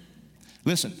year.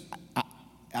 Listen,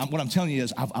 what I'm telling you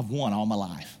is I've won all my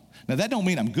life. Now, that don't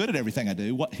mean I'm good at everything I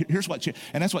do.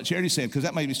 And that's what Charity said, because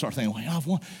that made me start thinking, well, I've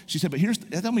won. She said, but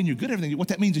that don't mean you're good at everything. What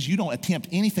that means is you don't attempt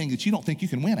anything that you don't think you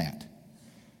can win at.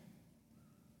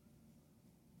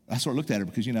 I sort of looked at her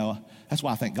because, that's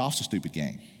why I think golf's a stupid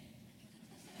game.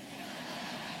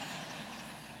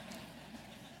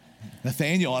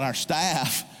 Nathaniel and our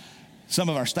staff, some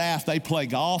of our staff, they play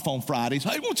golf on Fridays.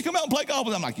 Hey, won't you come out and play golf?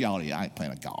 I'm like, y'all, I ain't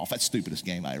playing a golf. That's the stupidest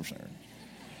game I ever heard.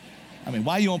 I mean,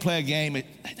 why you want to play a game? They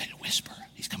whisper,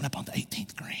 he's coming up on the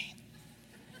 18th green.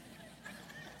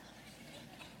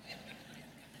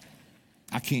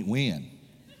 I can't win.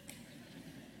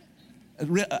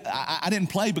 I didn't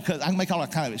play because I can make all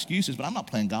that kind of excuses, but I'm not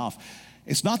playing golf.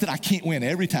 It's not that I can't win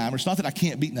every time, or it's not that I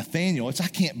can't beat Nathaniel. It's I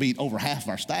can't beat over half of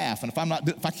our staff, and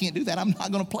if I can't do that, I'm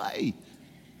not going to play.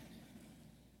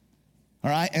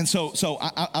 All right, and so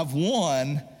I've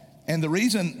won, and the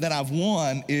reason that I've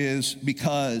won is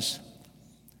because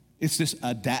it's this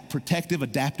protective,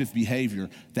 adaptive behavior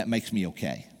that makes me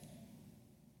okay.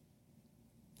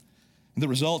 And the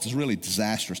result is really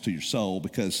disastrous to your soul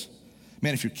because,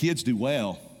 man, if your kids do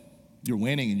well, you're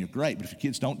winning and you're great. But if your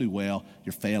kids don't do well,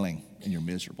 you're failing and you're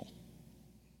miserable.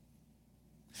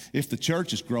 If the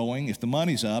church is growing, if the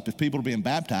money's up, if people are being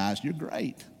baptized, you're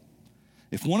great.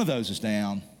 If one of those is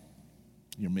down,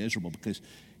 you're miserable because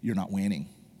you're not winning.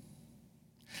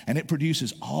 And it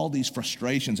produces all these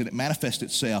frustrations, and it manifests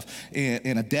itself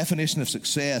in a definition of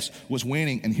success was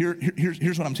winning. And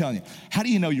here's what I'm telling you. How do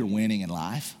you know you're winning in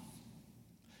life?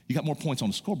 You got more points on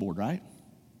the scoreboard, right?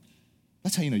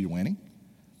 That's how you know you're winning.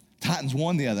 Titans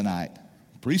won the other night.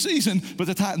 Preseason, but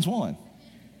the Titans won.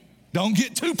 Don't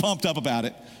get too pumped up about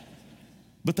it.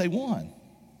 But they won.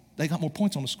 They got more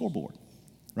points on the scoreboard,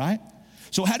 right?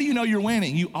 So how do you know you're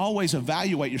winning? You always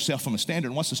evaluate yourself from a standard.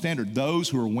 And what's the standard? Those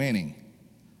who are winning,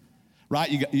 right?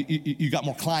 You got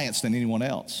more clients than anyone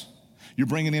else. You're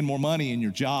bringing in more money in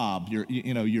your job. You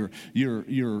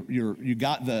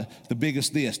got the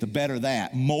biggest this, the better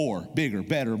that, more, bigger,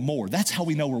 better, more. That's how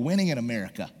we know we're winning in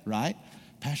America, right?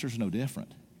 Pastors are no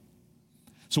different.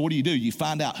 So what do? You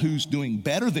find out who's doing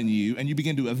better than you, and you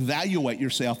begin to evaluate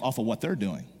yourself off of what they're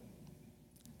doing.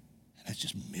 And that's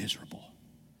just miserable.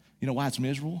 You know why it's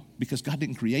miserable? Because God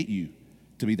didn't create you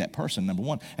to be that person, number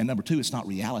one. And number two, it's not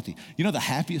reality. You know, the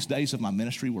happiest days of my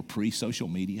ministry were pre-social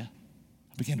media.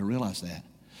 I began to realize that.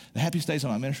 The happiest days of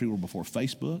my ministry were before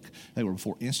Facebook. They were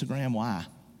before Instagram. Why?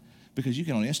 Because you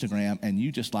get on Instagram and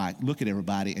you just look at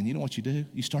everybody, and you know what you do?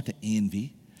 You start to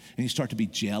envy and you start to be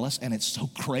jealous, and it's so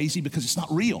crazy because it's not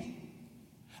real.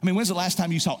 I mean, when's the last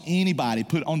time you saw anybody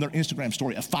put on their Instagram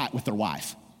story a fight with their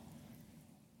wife?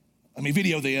 Let me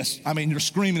video this. I mean, you're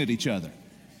screaming at each other.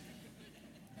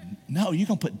 No, you're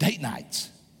going to put date nights.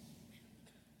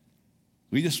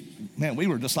 We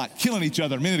were just like killing each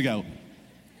other a minute ago.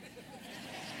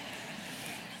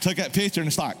 Took that picture and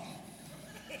it's like,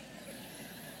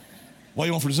 what do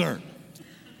you want for dessert?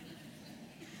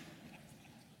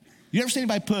 You ever seen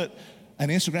anybody put an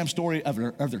Instagram story of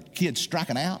their kid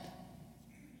striking out?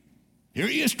 Here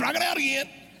he is striking out again.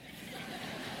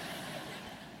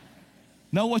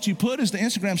 No, what you put is the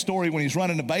Instagram story when he's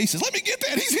running the bases. Let me get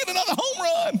that. He's hit another home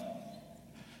run.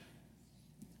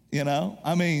 You know,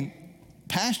 I mean,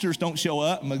 pastors don't show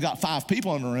up and they've got 5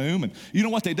 people in the room. And you know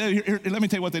what they do? Here, let me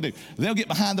tell you what they do. They'll get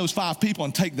behind those 5 people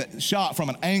and take that shot from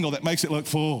an angle that makes it look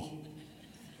full.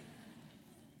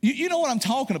 You know what I'm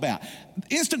talking about.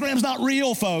 Instagram's not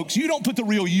real, folks. You don't put the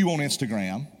real you on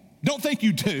Instagram. Don't think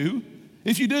you do.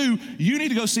 If you do, you need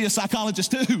to go see a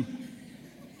psychologist too.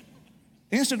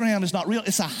 Instagram is not real.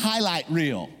 It's a highlight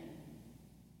reel,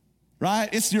 right?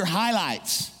 It's your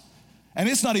highlights, and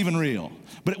it's not even real.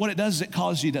 But what it does is it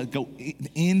causes you to go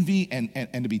envy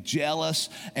and to be jealous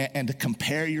and to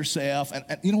compare yourself. And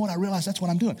you know what? I realize that's what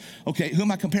I'm doing. Okay, who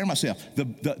am I comparing myself?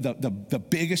 The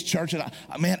biggest church that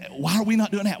man, why are we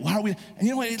not doing that? Why are we? And you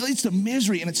know what? It leads to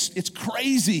misery, and it's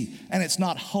crazy, and it's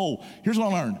not whole. Here's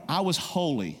what I learned. I was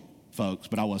holy, folks,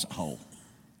 but I wasn't whole.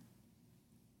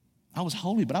 I was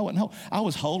holy, but I wasn't whole. I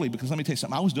was holy because let me tell you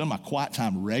something. I was doing my quiet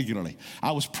time regularly.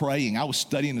 I was praying. I was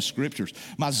studying the scriptures.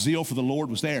 My zeal for the Lord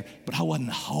was there, but I wasn't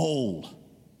whole.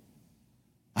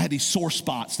 I had these sore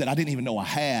spots that I didn't even know I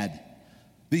had.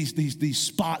 These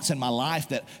spots in my life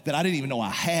that I didn't even know I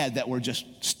had that were just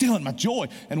stealing my joy.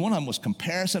 And one of them was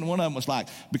comparison. One of them was like,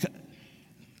 because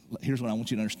here's what I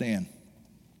want you to understand.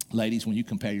 Ladies, when you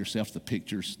compare yourself to the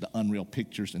pictures, the unreal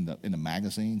pictures in the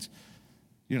magazines,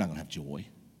 you're not going to have joy.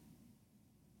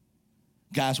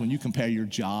 Guys, when you compare your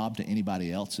job to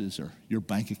anybody else's or your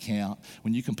bank account,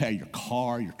 when you compare your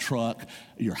car, your truck,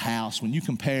 your house, when you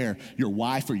compare your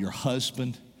wife or your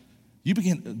husband,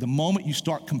 the moment you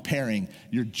start comparing,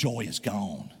 your joy is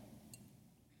gone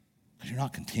because you're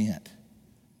not content.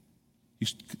 You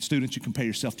students, you compare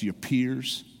yourself to your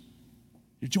peers,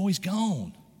 your joy's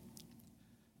gone.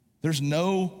 There's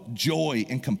no joy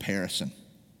in comparison.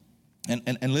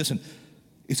 And listen,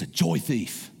 it's a joy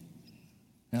thief.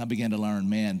 And I began to learn,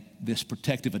 man, this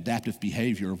protective, adaptive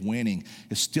behavior of winning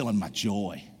is stealing my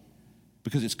joy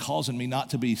because it's causing me not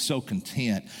to be so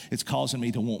content. It's causing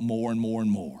me to want more and more and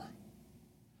more.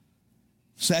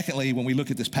 Secondly, when we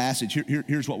look at this passage,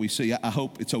 here's what we see. I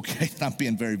hope it's okay that I'm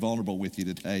being very vulnerable with you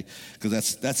today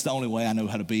because that's the only way I know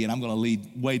how to be, and I'm going to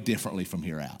lead way differently from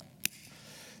here out.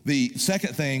 The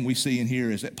second thing we see in here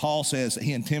is that Paul says that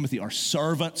he and Timothy are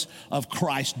servants of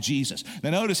Christ Jesus. Now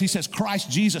notice he says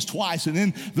Christ Jesus twice and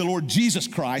then the Lord Jesus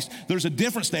Christ. There's a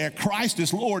difference there. Christ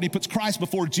is Lord. He puts Christ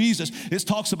before Jesus. It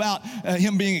talks about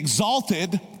him being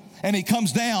exalted and he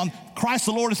comes down. Christ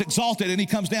the Lord is exalted and he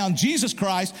comes down. Jesus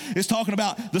Christ is talking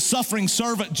about the suffering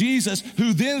servant Jesus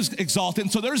who then is exalted.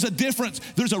 And so there's a difference.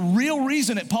 There's a real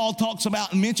reason that Paul talks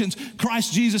about and mentions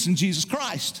Christ Jesus and Jesus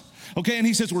Christ. Okay, and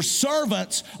he says we're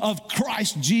servants of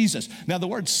Christ Jesus. Now, the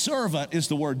word servant is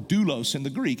the word doulos in the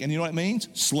Greek. And you know what it means?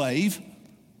 Slave.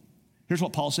 Here's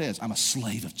what Paul says. I'm a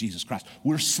slave of Jesus Christ.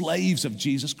 We're slaves of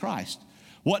Jesus Christ.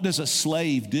 What does a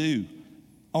slave do?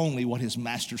 Only what his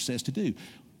master says to do.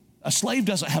 A slave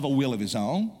doesn't have a will of his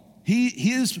own.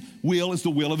 His will is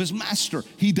the will of his master.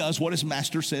 He does what his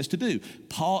master says to do.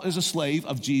 Paul is a slave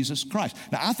of Jesus Christ.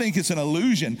 Now, I think it's an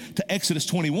allusion to Exodus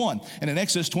 21. And in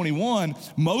Exodus 21,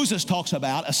 Moses talks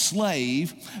about a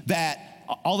slave that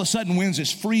all of a sudden wins his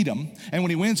freedom. And when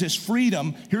he wins his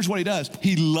freedom, here's what he does.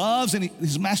 He loves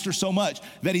his master so much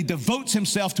that he devotes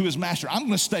himself to his master. I'm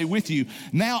going to stay with you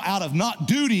now out of not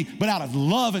duty, but out of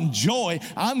love and joy.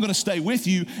 I'm going to stay with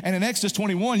you. And in Exodus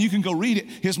 21, you can go read it.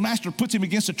 His master puts him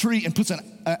against a tree and puts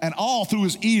an awl through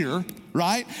his ear,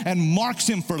 right? And marks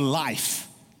him for life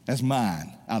as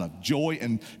mine, out of joy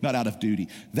and not out of duty.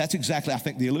 That's exactly, I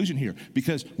think, the illusion here.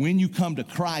 Because when you come to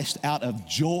Christ out of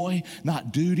joy,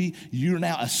 not duty, you're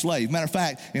now a slave. Matter of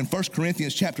fact, in 1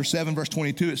 Corinthians chapter 7, verse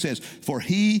 22, it says, for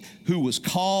he who was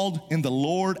called in the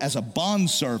Lord as a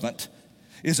bondservant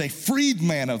is a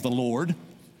freedman of the Lord.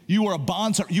 You are a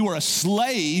bondservant. You are a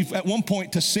slave at one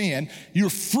point to sin.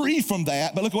 You're free from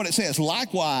that. But look what it says.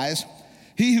 Likewise,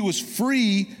 he who was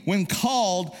free when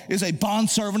called is a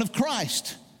bondservant of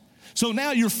Christ. So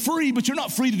now you're free, but you're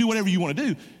not free to do whatever you want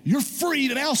to do. You're free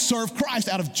to now serve Christ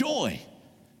out of joy,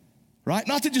 right?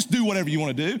 Not to just do whatever you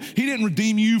want to do. He didn't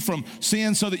redeem you from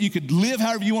sin so that you could live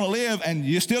however you want to live and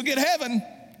you still get heaven.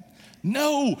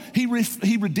 No, he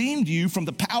redeemed you from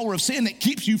the power of sin that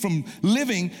keeps you from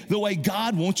living the way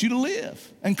God wants you to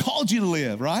live and called you to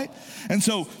live, right? And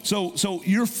so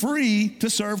you're free to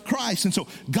serve Christ. And so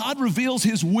God reveals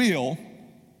his will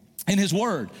in his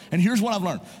word. And here's what I've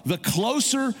learned. The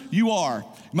closer you are,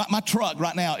 my truck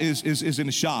right now is in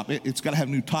the shop. It's got to have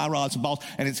new tie rods and balls,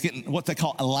 and it's getting what they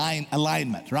call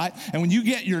alignment, right? And when you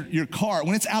get your car,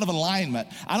 when it's out of alignment,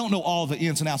 I don't know all the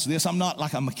ins and outs of this. I'm not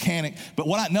like a mechanic, but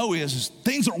what I know is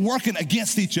things are working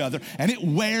against each other, and it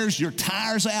wears your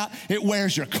tires out. It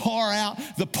wears your car out.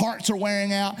 The parts are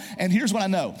wearing out. And here's what I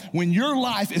know. When your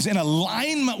life is in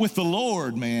alignment with the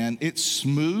Lord, man, it's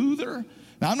smoother.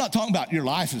 Now, I'm not talking about your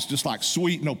life is just like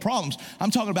sweet, no problems. I'm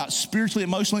talking about spiritually,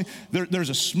 emotionally. There's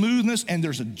a smoothness and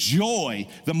there's a joy.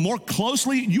 The more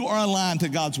closely you are aligned to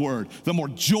God's word, the more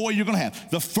joy you're going to have.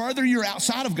 The further you're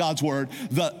outside of God's word,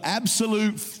 the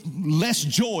absolute less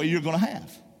joy you're going to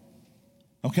have.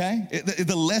 Okay?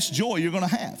 The less joy you're going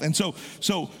to have. And so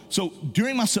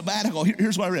during my sabbatical,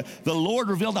 here's what I read. The Lord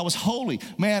revealed I was holy.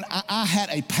 Man, I had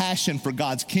a passion for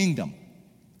God's kingdom.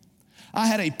 I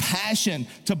had a passion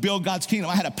to build God's kingdom.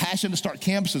 I had a passion to start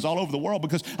campuses all over the world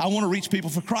because I want to reach people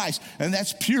for Christ. And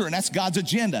that's pure, and that's God's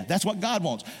agenda. That's what God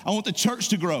wants. I want the church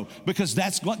to grow because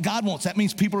that's what God wants. That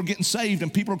means people are getting saved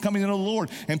and people are coming into the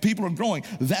Lord and people are growing.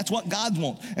 That's what God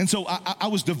wants. And so I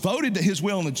was devoted to his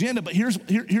will and agenda, but here's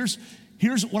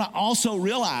what I also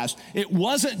realized. It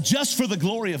wasn't just for the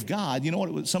glory of God. You know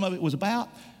what some of it was about?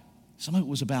 Some of it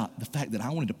was about the fact that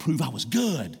I wanted to prove I was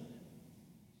good.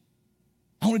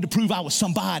 I wanted to prove I was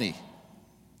somebody.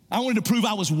 I wanted to prove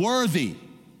I was worthy,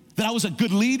 that I was a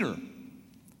good leader. And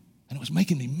it was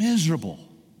making me miserable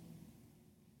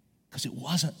because it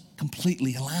wasn't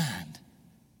completely aligned.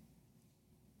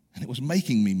 And it was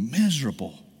making me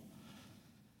miserable.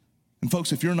 And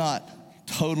folks, if you're not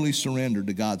totally surrendered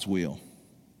to God's will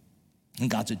and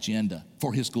God's agenda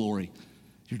for his glory,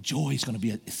 your joy is going to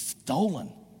be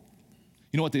stolen.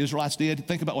 You know what the Israelites did?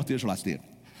 Think about what the Israelites did.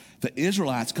 The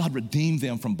Israelites, God redeemed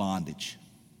them from bondage.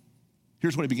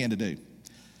 Here's what he began to do.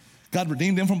 God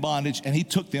redeemed them from bondage, and he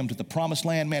took them to the promised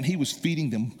land. Man, he was feeding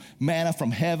them manna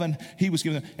from heaven. He was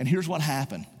giving them, and here's what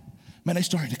happened. Man, they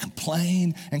started to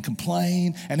complain,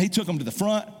 and he took them to the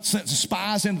front, sent the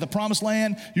spies into the promised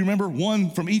land. You remember, one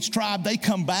from each tribe, they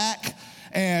come back,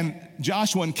 and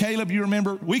Joshua and Caleb, you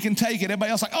remember, we can take it.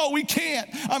 Everybody else like, oh, we can't.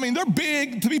 I mean, they're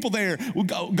big to people there.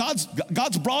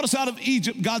 God's brought us out of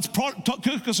Egypt. God's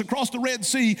took us across the Red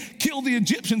Sea, killed the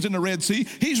Egyptians in the Red Sea.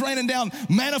 He's raining down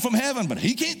manna from heaven, but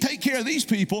he can't take care of these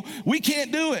people. We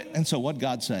can't do it. And so what'd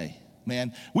God say?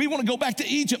 Man, we want to go back to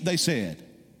Egypt, they said.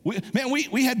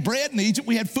 We had bread in Egypt.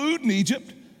 We had food in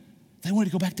Egypt. They wanted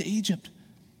to go back to Egypt.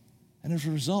 And as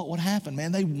a result, what happened,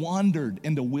 man? They wandered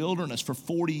in the wilderness for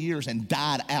 40 years and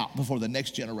died out before the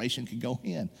next generation could go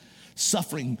in.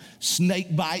 Suffering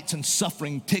snake bites and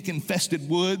suffering tick-infested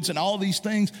woods and all these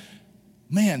things.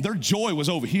 Man, their joy was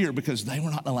over here because they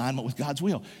were not in alignment with God's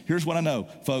will. Here's what I know,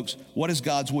 folks. What is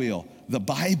God's will? The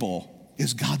Bible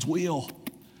is God's will.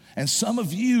 And some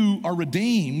of you are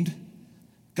redeemed.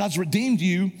 God's redeemed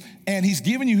you, and he's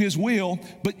given you his will,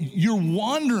 but you're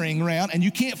wandering around, and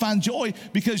you can't find joy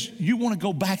because you want to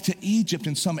go back to Egypt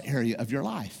in some area of your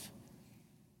life.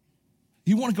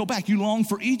 You want to go back. You long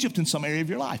for Egypt in some area of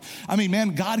your life. I mean,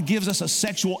 man, God gives us a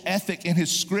sexual ethic in his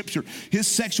scripture. His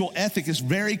sexual ethic is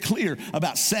very clear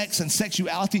about sex and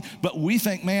sexuality, but we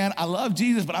think, man, I love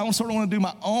Jesus, but I sort of want to do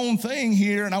my own thing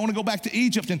here, and I want to go back to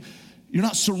Egypt, and you're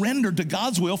not surrendered to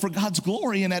God's will for God's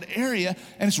glory in that area,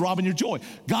 and it's robbing your joy.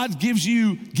 God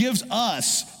gives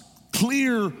us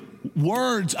clear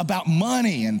words about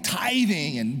money and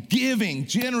tithing and giving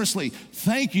generously.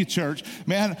 Thank you, church.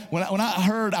 Man, when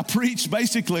I preached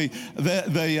basically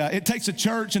it takes a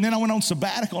church, and then I went on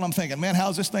sabbatical, and I'm thinking, man,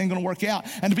 how's this thing going to work out?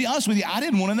 And to be honest with you, I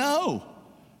didn't want to know,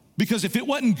 because if it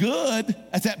wasn't good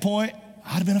at that point,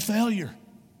 I'd have been a failure.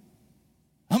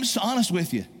 I'm just honest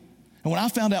with you. And when I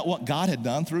found out what God had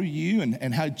done through you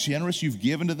and how generous you've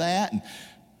given to that, and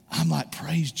I'm like,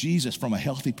 praise Jesus from a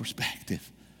healthy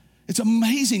perspective. It's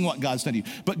amazing what God's done to you.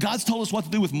 But God's told us what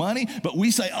to do with money, but we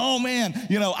say, oh man,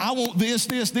 I want this,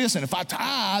 and if I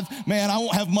tithe, man, I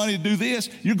won't have money to do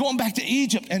this. You're going back to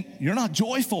Egypt, and you're not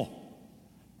joyful,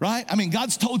 right? I mean,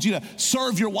 God's told you to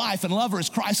serve your wife and love her as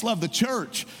Christ loved the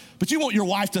church, but you want your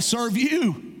wife to serve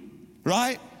you,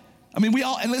 right? I mean,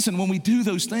 and listen, when we do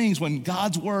those things, when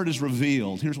God's word is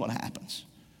revealed, here's what happens.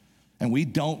 And we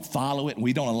don't follow it, and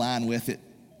we don't align with it,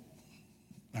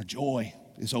 our joy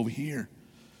is over here.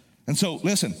 And so,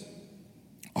 listen,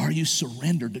 are you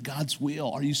surrendered to God's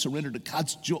will? Are you surrendered to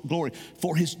God's glory?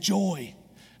 For his joy,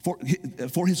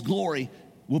 for his glory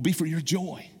will be for your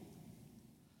joy.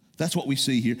 That's what we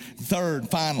see here. Third,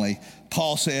 finally,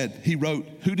 Paul said, he wrote,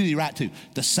 who did he write to?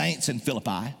 The saints in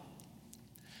Philippi.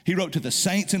 He wrote to the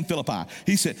saints in Philippi.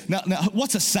 He said, now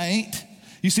what's a saint?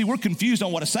 You see, we're confused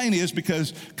on what a saint is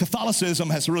because Catholicism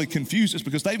has really confused us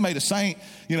because they've made a saint,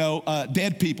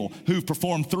 dead people who've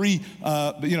performed 3,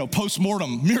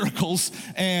 post-mortem miracles,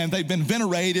 and they've been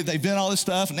venerated, they've done all this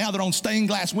stuff, and now they're on stained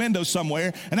glass windows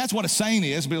somewhere, and that's what a saint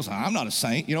is. People say, I'm not a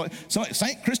saint. So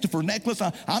Saint Christopher necklace,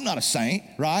 I'm not a saint,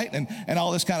 right? And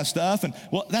all this kind of stuff. And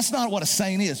well, that's not what a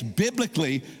saint is.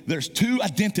 Biblically, there's 2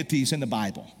 identities in the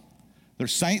Bible.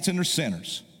 There's saints and there's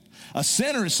sinners. A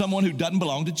sinner is someone who doesn't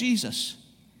belong to Jesus.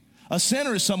 A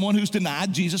sinner is someone who's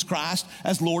denied Jesus Christ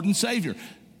as Lord and Savior.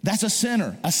 That's a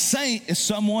sinner. A saint is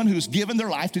someone who's given their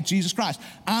life to Jesus Christ.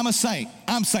 I'm a saint.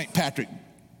 I'm St. Patrick,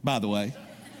 by the way.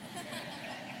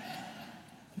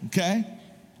 Okay?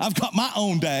 I've got my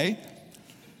own day.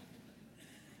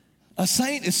 A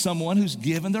saint is someone who's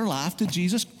given their life to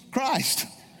Jesus Christ.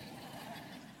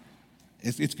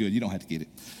 It's good. You don't have to get it.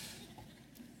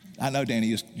 I know,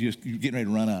 Danny, you're getting ready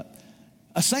to run up.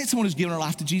 A saint is someone who's given their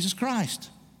life to Jesus Christ.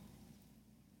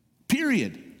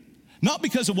 Period. Not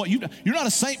because of what you've done. You're not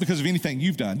a saint because of anything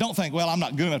you've done. Don't think, well, I'm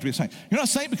not good enough to be a saint. You're not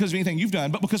a saint because of anything you've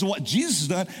done, but because of what Jesus has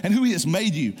done and who he has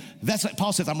made you. That's like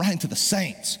Paul says, I'm writing to the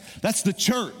saints. That's the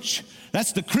church.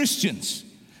 That's the Christians.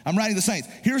 I'm writing to the saints.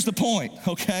 Here's the point,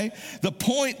 okay? The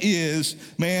point is,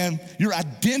 man, your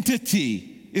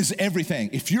identity is everything.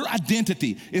 If your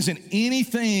identity is in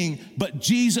anything but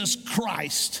Jesus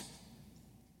Christ,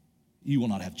 you will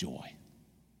not have joy.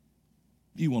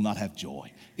 You will not have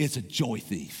joy. It's a joy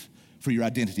thief for your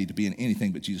identity to be in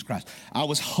anything but Jesus Christ. I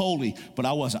was holy, but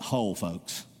I wasn't whole,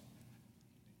 folks.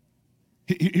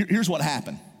 Here's what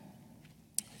happened.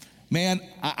 Man,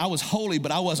 I was holy,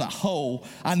 but I wasn't whole.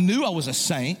 I knew I was a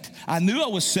saint. I knew I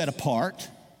was set apart.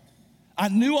 I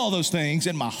knew all those things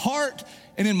in my heart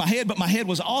and in my head, but my head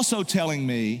was also telling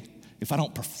me, if I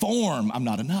don't perform, I'm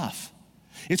not enough.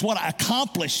 It's what I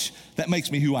accomplish that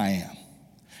makes me who I am.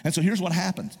 And so here's what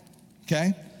happened.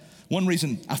 Okay? One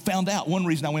reason I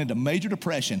went into major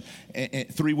depression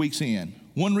 3 weeks in.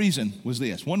 One reason was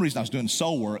this. One reason I was doing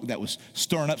soul work that was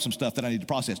stirring up some stuff that I needed to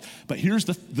process. But here's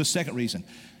the second reason.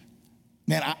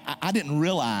 Man, I didn't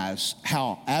realize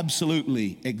how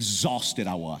absolutely exhausted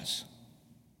I was.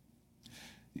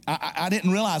 I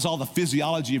didn't realize all the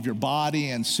physiology of your body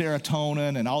and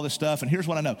serotonin and all this stuff. And here's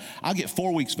what I know. I get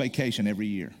 4 weeks vacation every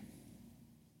year.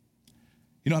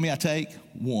 You know how many I take?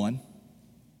 1.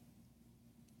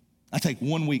 I take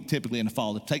 1 week typically in the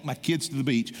fall to take my kids to the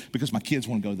beach because my kids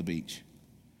want to go to the beach.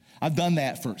 I've done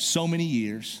that for so many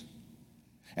years.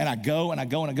 And I go and I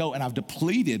go and I go, and I've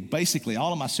depleted basically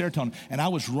all of my serotonin, and I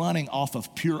was running off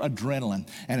of pure adrenaline.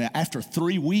 And after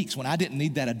 3 weeks, when I didn't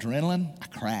need that adrenaline, I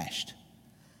crashed.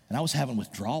 And I was having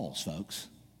withdrawals, folks.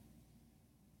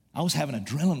 I was having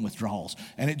adrenaline withdrawals,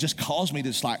 and it just caused me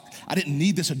to I didn't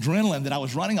need this adrenaline that I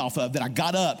was running off of, that I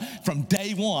got up from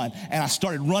day one, and I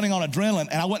started running on adrenaline,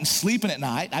 and I wasn't sleeping at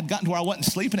night. I'd gotten to where I wasn't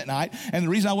sleeping at night, and the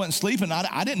reason I wasn't sleeping at night,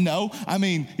 I didn't know. I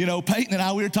mean, Peyton and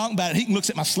I, we were talking about it. He looks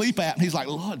at my sleep app, and he's like,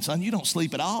 Lord, son, you don't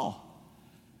sleep at all.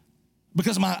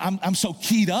 Because I'm so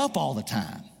keyed up all the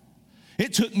time.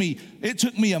 It took me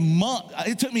a month.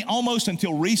 It took me almost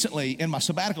until recently in my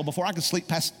sabbatical before I could sleep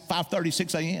past 5:30,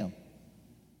 6 a.m.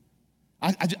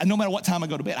 No matter what time I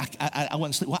go to bed, I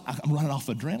wouldn't sleep. I'm running off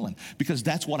adrenaline because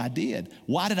that's what I did.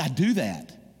 Why did I do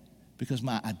that? Because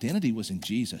my identity was in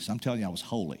Jesus. I'm telling you, I was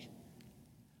holy.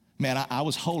 Man, I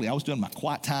was holy. I was doing my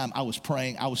quiet time. I was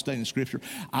praying. I was studying the scripture.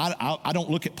 I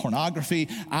don't look at pornography.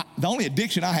 The only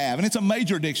addiction I have, and it's a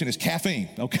major addiction, is caffeine,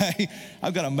 okay?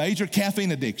 I've got a major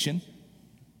caffeine addiction.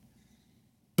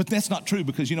 But that's not true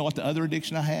because you know what the other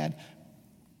addiction I had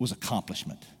was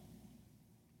accomplishment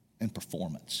and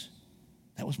performance.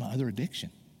 That was my other addiction.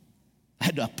 I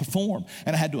had to perform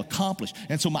and I had to accomplish.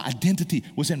 And so my identity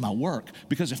was in my work,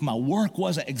 because if my work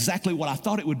wasn't exactly what I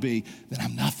thought it would be, then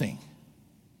I'm nothing.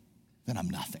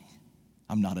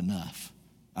 I'm not enough.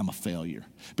 I'm a failure.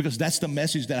 Because that's the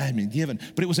message that I had been given.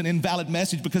 But it was an invalid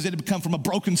message because it had come from a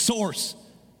broken source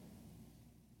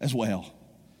as well.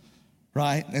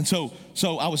 Right? And so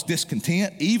I was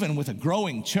discontent, even with a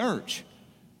growing church.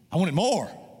 I wanted more.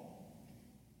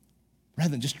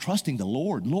 Rather than just trusting the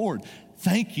Lord. Lord,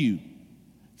 thank you.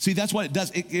 See, that's what it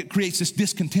does. It creates this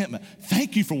discontentment.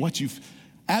 Thank you for what you've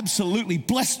absolutely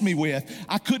blessed me with.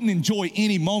 I couldn't enjoy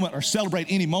any moment or celebrate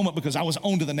any moment because I was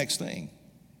on to the next thing.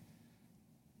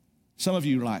 Some of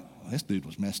you are like, well, this dude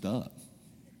was messed up.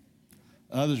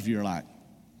 Others of you are like,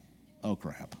 oh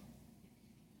crap,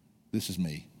 this is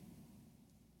me.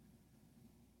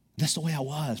 That's the way I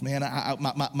was, man.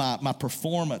 My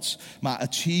performance, my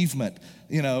achievement,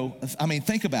 you know, I mean,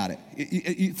 think about it.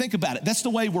 You think about it. That's the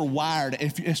way we're wired,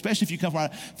 especially if you come from,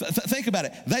 think about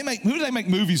it. Who do they make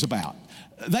movies about?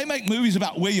 They make movies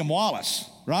about William Wallace,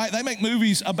 right? They make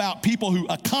movies about people who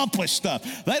accomplish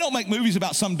stuff. They don't make movies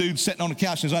about some dude sitting on the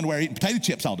couch in his underwear eating potato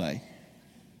chips all day,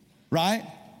 right?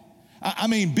 I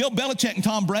mean, Bill Belichick and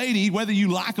Tom Brady, whether you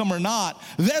like them or not,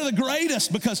 they're the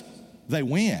greatest because they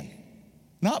win.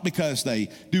 Not because they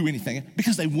do anything,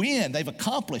 because they win, they've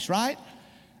accomplished, right?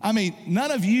 I mean, none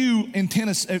of you in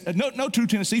Tennessee, no true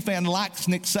Tennessee fan likes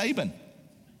Nick Saban.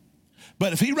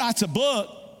 But if he writes a book,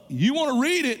 you want to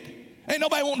read it. Ain't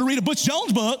nobody wanting to read a Butch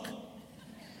Jones book.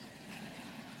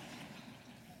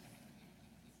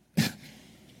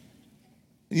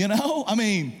 You know, I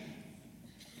mean,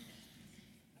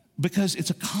 because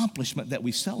it's accomplishment that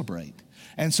we celebrate.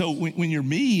 And so when you're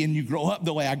me and you grow up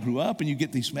the way I grew up and you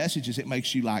get these messages, it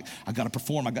makes you like, I got to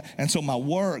perform. And so my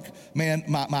work, man,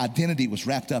 my identity was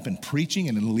wrapped up in preaching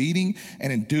and in leading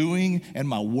and in doing and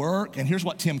my work. And here's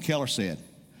what Tim Keller said.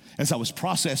 As I was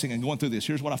processing and going through this,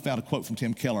 here's what I found, a quote from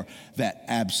Tim Keller that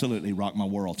absolutely rocked my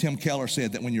world. Tim Keller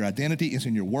said that when your identity is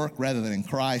in your work rather than in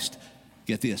Christ,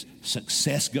 get this,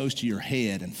 success goes to your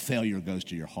head and failure goes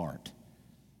to your heart.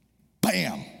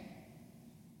 Bam!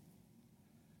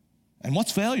 And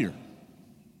what's failure?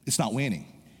 It's not winning.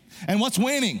 And what's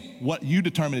winning? What you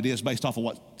determine it is based off of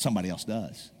what somebody else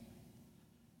does.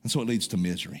 And so it leads to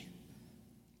misery.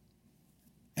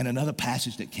 And another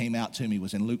passage that came out to me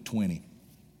was in Luke 20.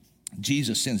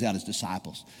 Jesus sends out his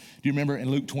disciples. Do you remember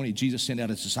in Luke 20, Jesus sent out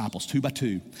his disciples 2 by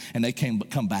 2, and they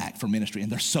come back for ministry,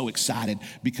 and they're so excited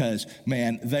because,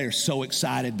 man, they are so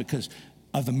excited because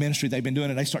of the ministry they've been doing,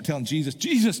 and they start telling Jesus,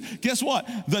 guess what?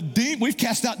 We've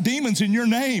cast out demons in your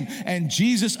name. And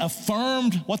Jesus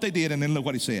affirmed what they did, and then look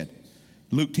what he said.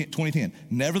 Luke 20:10,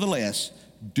 nevertheless,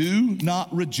 do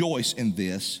not rejoice in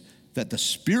this, that the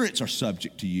spirits are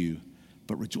subject to you,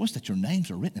 but rejoice that your names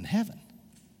are written in heaven.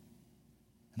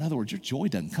 In other words, your joy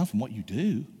doesn't come from what you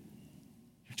do.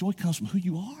 Your joy comes from who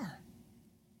you are.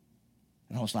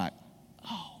 And I was like,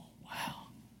 oh, wow.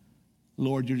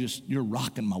 Lord, you're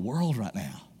rocking my world right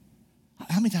now.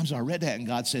 How many times have I read that and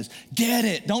God says, get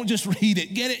it, don't just read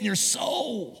it, get it in your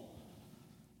soul.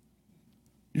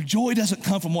 Your joy doesn't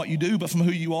come from what you do, but from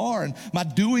who you are. And my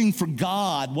doing for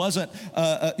God wasn't,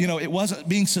 it wasn't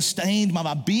being sustained by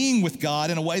my being with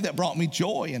God in a way that brought me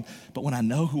joy. But when I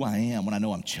know who I am, when I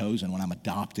know I'm chosen, when I'm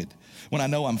adopted, when I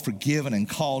know I'm forgiven and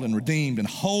called and redeemed and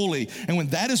holy, and when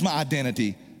that is my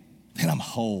identity, then I'm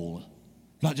whole.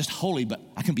 Not just holy, but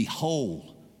I can be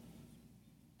whole.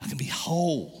 I can be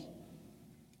whole.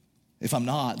 If I'm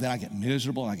not, then I get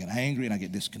miserable, and I get angry, and I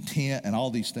get discontent, and all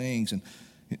these things. And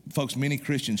folks, many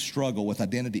Christians struggle with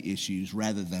identity issues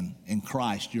rather than in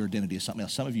Christ, your identity is something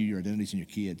else. Some of you, your identity is in your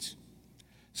kids.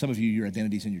 Some of you, your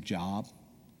identity is in your job.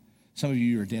 Some of you,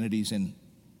 your identity is in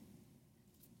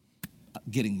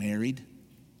getting married.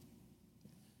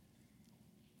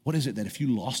 What is it that if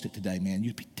you lost it today, man,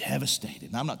 you'd be devastated?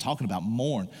 And I'm not talking about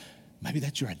mourn. Maybe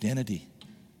that's your identity.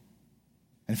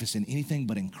 And if it's in anything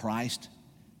but in Christ,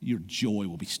 your joy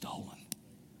will be stolen.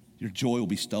 Your joy will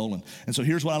be stolen. And so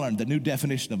here's what I learned. The new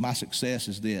definition of my success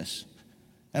is this.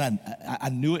 And I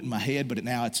knew it in my head, but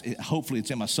hopefully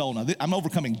it's in my soul. Now, I'm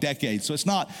overcoming decades, so it's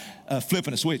not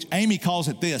flipping a switch. Amy calls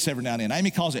it this every now and then. Amy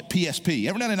calls it PSP.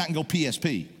 Every now and then I can go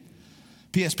PSP.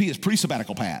 PSP is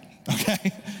pre-sabbatical Pat,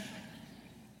 okay?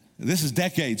 This is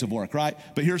decades of work, right?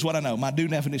 But here's what I know. My new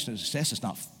definition of success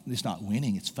is not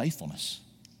winning, it's faithfulness.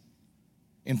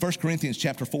 In 1 Corinthians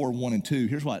chapter 4, 1 and 2,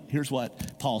 here's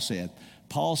what Paul said.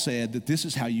 Paul said that this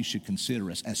is how you should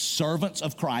consider us as servants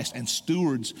of Christ and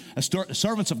stewards,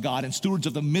 servants of God and stewards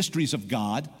of the mysteries of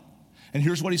God. And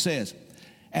here's what he says.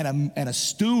 And a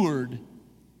steward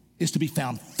is to be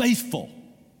found faithful.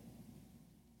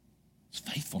 It's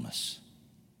faithfulness.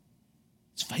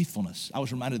 It's faithfulness. I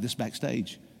was reminded of this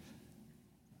backstage.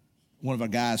 One of our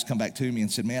guys come back to me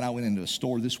and said, man, I went into a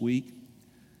store this week,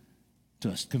 to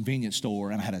a convenience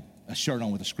store, and I had a shirt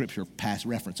on with a scripture past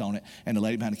reference on it, and the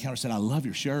lady behind the counter said, I love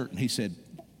your shirt. And he said,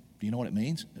 do you know what it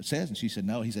means? It says, and she said,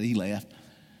 no. He said, he left.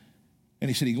 And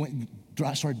he said, he went and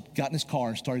got in his car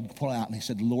and started to pull out, and he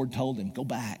said, the Lord told him, go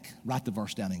back, write the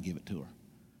verse down and give it to her.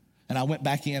 And I went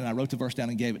back in and I wrote the verse down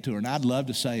and gave it to her. And I'd love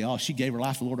to say, oh, she gave her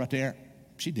life to the Lord right there.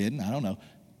 She didn't, I don't know.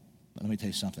 But let me tell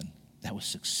you something. That was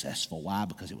successful. Why?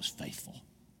 Because it was faithful.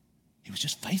 He was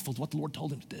just faithful to what the Lord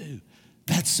told him to do.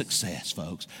 That's success,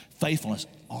 folks. Faithfulness.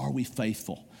 Are we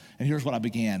faithful? And here's what I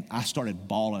began. I started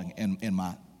bawling in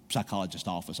my psychologist's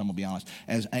office, I'm going to be honest.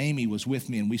 As Amy was with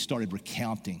me and we started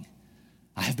recounting,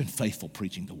 I have been faithful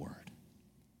preaching the word.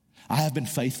 I have been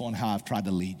faithful in how I've tried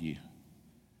to lead you.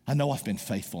 I know I've been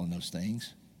faithful in those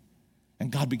things. And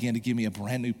God began to give me a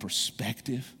brand new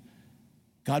perspective.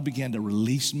 God began to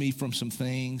release me from some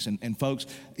things. And folks,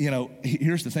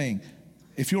 here's the thing.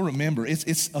 If you'll remember,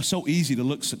 it's so easy to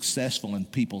look successful in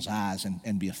people's eyes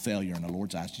and be a failure in the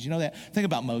Lord's eyes. Did you know that? Think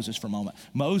about Moses for a moment.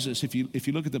 Moses, if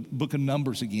you look at the book of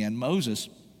Numbers again, Moses,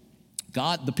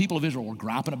 God, the people of Israel were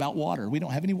griping about water. We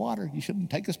don't have any water. You shouldn't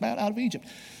take us out of Egypt.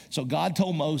 So God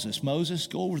told Moses,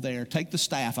 go over there, take the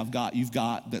staff you've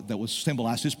got that was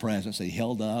symbolized his presence that he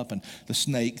held up, and the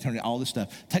snake, all this stuff.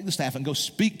 Take the staff and go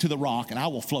speak to the rock, and I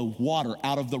will flow water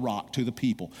out of the rock to the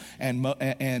people. And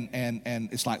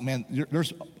it's like, man,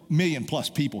 there's million plus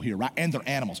people here, right? And they're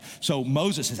animals. So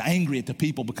Moses is angry at the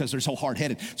people because they're so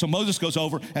hard-headed. So Moses goes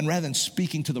over, and rather than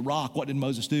speaking to the rock, what did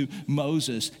Moses do?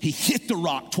 He hit the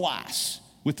rock twice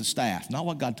with the staff. Not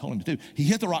what God told him to do. He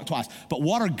hit the rock twice, but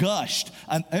water gushed.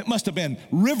 And it must have been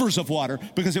rivers of water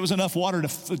because it was enough water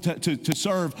to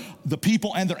serve the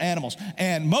people and their animals.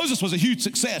 And Moses was a huge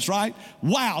success, right?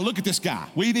 Wow, look at this guy.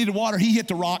 We needed water. He hit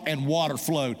the rock and water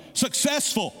flowed.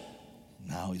 Successful.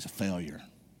 No, he's a failure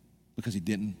because he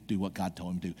didn't do what God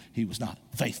told him to do. He was not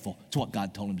faithful to what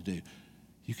God told him to do.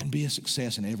 You can be a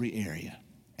success in every area,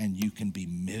 and you can be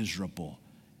miserable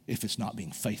if it's not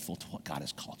being faithful to what God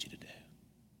has called you to do.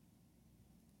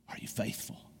 Are you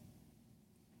faithful?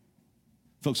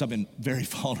 Folks, I've been very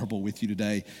vulnerable with you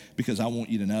today because I want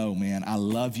you to know, man, I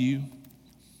love you,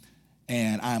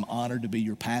 and I'm honored to be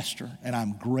your pastor, and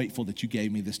I'm grateful that you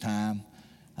gave me this time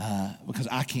because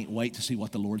I can't wait to see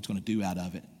what the Lord's going to do out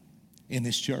of it in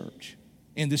this church,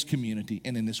 in this community,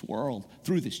 and in this world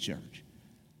through this church.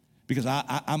 Because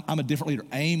I'm a different leader.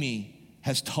 Amy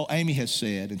has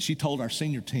said, and she told our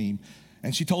senior team,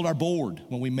 and she told our board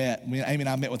when we met. Amy and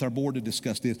I met with our board to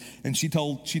discuss this, and she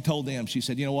told them, she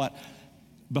said, you know what?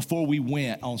 Before we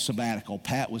went on sabbatical,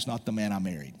 Pat was not the man I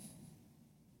married.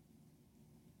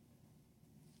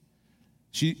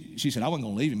 She said, I wasn't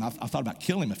going to leave him. I thought about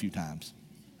killing him a few times.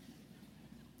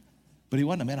 But he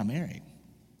wasn't the man I married.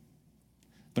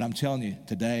 But I'm telling you,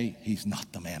 today, he's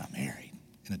not the man I married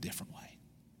in a different way.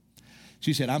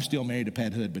 She said, I'm still married to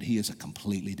Pat Hood, but he is a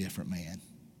completely different man.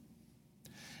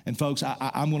 And folks,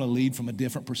 I'm going to lead from a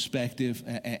different perspective,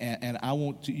 and I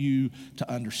want you to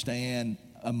understand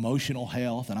emotional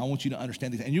health, and I want you to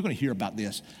understand this, and you're going to hear about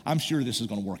this. I'm sure this is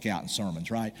going to work out in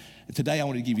sermons, right? Today, I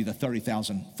want to give you the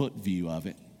 30,000-foot view of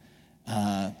it,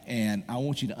 and I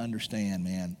want you to understand,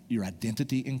 man, your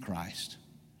identity in Christ,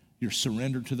 your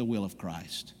surrender to the will of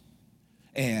Christ,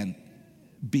 and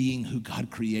being who God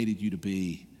created you to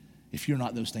be. If you're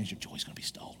not those things, your joy's going to be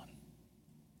stolen.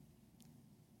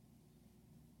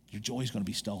 Your joy is going to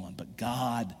be stolen, but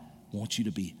God wants you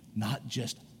to be not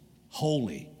just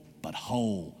holy, but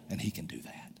whole, and he can do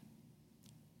that.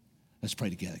 Let's pray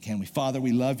together, can we? Father,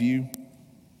 we love you.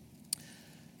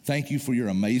 Thank you for your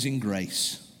amazing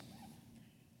grace.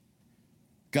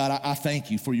 God, I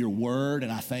thank you for your word,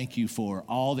 and I thank you for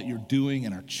all that you're doing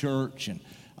in our church and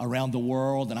around the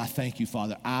world, and I thank you,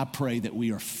 Father. I pray that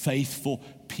we are faithful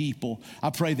people. I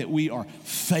pray that we are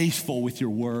faithful with your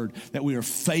word, that we are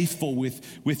faithful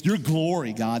with your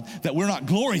glory, God, that we're not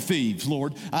glory thieves,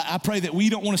 Lord. I pray that we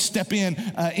don't want to step in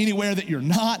anywhere that you're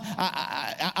not.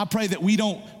 I pray that we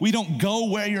don't go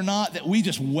where you're not, that we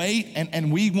just wait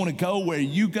and we want to go where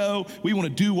you go. We want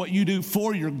to do what you do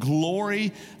for your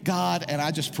glory, God. And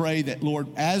I just pray that, Lord,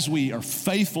 as we are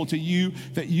faithful to you,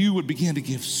 that you would begin to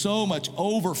give so much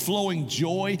overflowing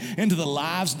joy into the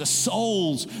lives and the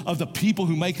souls of the people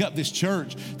who make up this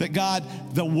church, that God,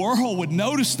 the world would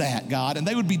notice that, God, and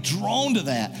they would be drawn to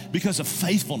that because of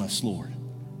faithfulness, Lord.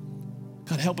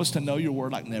 God, help us to know your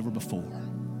word like never before.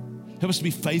 Help us to be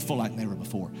faithful like never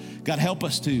before. God, help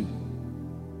us to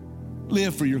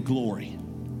live for your glory.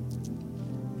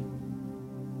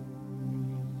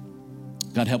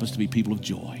 God, help us to be people of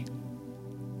joy.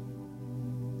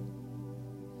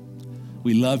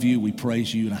 We love you, we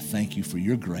praise you, and I thank you for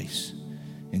your grace.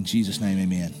 In Jesus' name,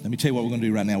 amen. Let me tell you what we're going to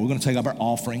do right now. We're going to take up our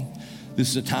offering. This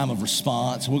is a time of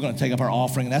response. We're going to take up our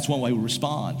offering, and that's one way we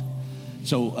respond.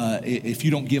 So if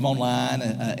you don't give online,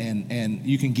 and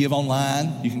you can give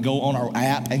online, you can go on our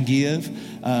app and give.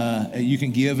 You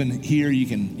can give in here. You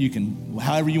can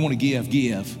however you want to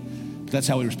give. That's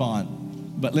how we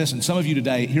respond. But listen, some of you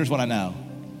today, here's what I know.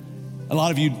 A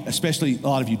lot of you, especially a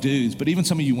lot of you dudes, but even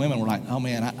some of you women were like, oh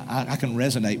man, I can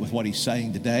resonate with what he's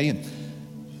saying today. And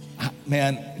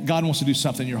man, God wants to do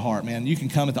something in your heart, man. You can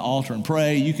come at the altar and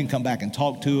pray. You can come back and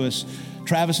talk to us.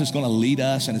 Travis is going to lead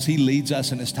us, and as he leads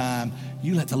us in this time,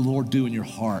 you let the Lord do in your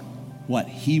heart what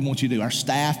he wants you to do. Our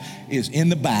staff is in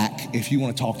the back if you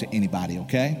want to talk to anybody,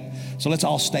 okay? So let's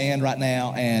all stand right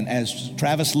now, and as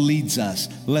Travis leads us,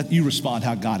 let you respond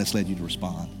how God has led you to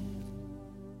respond.